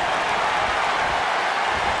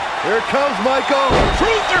 Here it comes, Michael.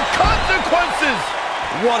 Truth or consequences.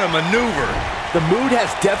 What a maneuver. The mood has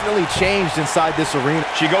definitely changed inside this arena.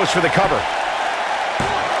 She goes for the cover.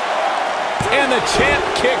 And the champ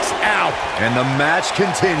kicks out. And the match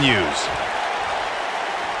continues.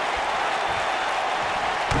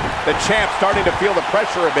 The champ starting to feel the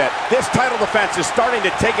pressure a bit. This title defense is starting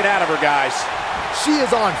to take it out of her, guys. She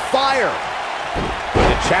is on fire.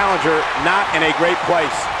 The challenger not in a great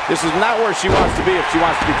place. This is not where she wants to be if she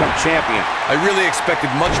wants to become champion. I really expected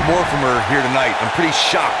much more from her here tonight. I'm pretty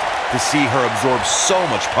shocked to see her absorb so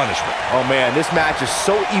much punishment. Oh man, this match is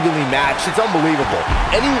so evenly matched. It's unbelievable.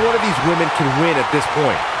 Any one of these women can win at this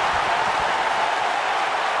point.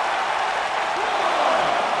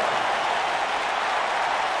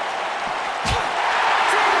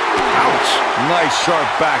 Ouch! Nice sharp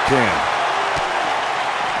backhand.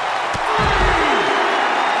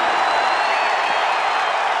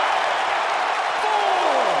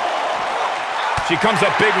 She comes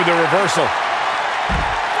up big with the reversal.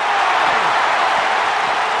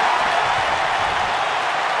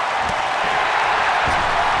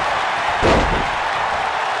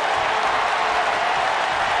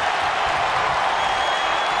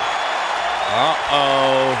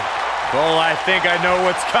 Uh-oh. Cole, I think I know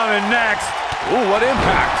what's coming next. Ooh, what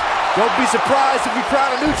impact. Don't be surprised if we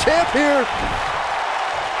crown a new champ here.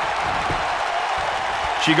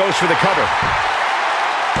 She goes for the cover.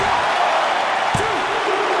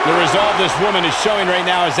 The resolve this woman is showing right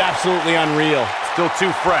now is absolutely unreal. Still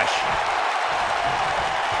too fresh.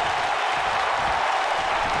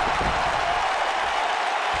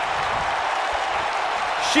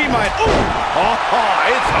 She might... Ooh! Oh,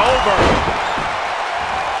 it's over.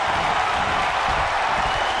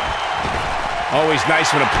 Always nice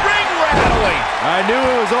when a ring rattling. I knew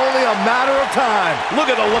it was only a matter of time. Look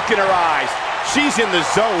at the look in her eyes. She's in the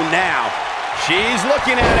zone now. She's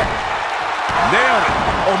looking at it. Nailed it.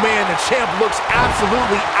 Oh man, the champ looks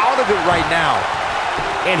absolutely out of it right now.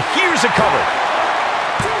 And here's a cover.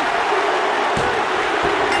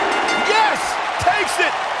 Yes! Takes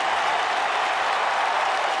it!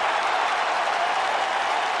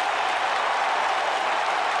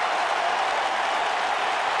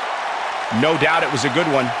 No doubt it was a good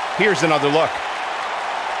one. Here's another look.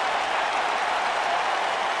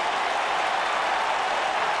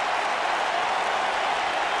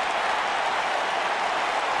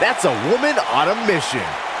 That's a woman on a mission.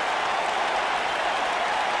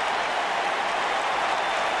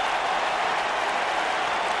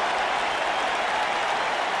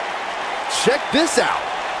 Check this out.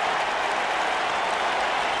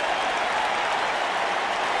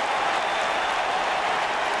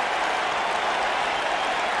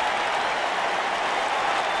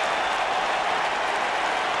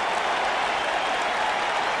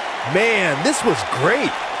 Man, this was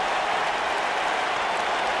great.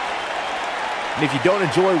 And if you don't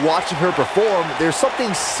enjoy watching her perform, there's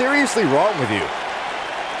something seriously wrong with you.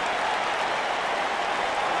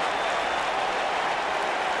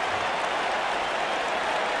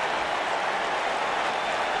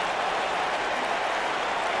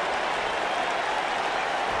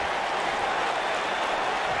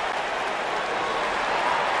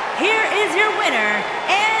 Here is your winner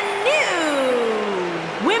and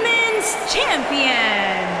new Women's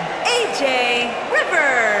Champion, AJ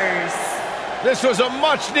Rivers. This was a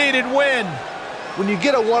much-needed win. When you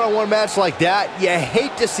get a one-on-one match like that, you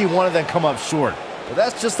hate to see one of them come up short. But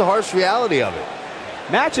that's just the harsh reality of it.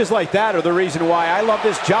 Matches like that are the reason why I love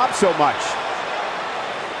this job so much.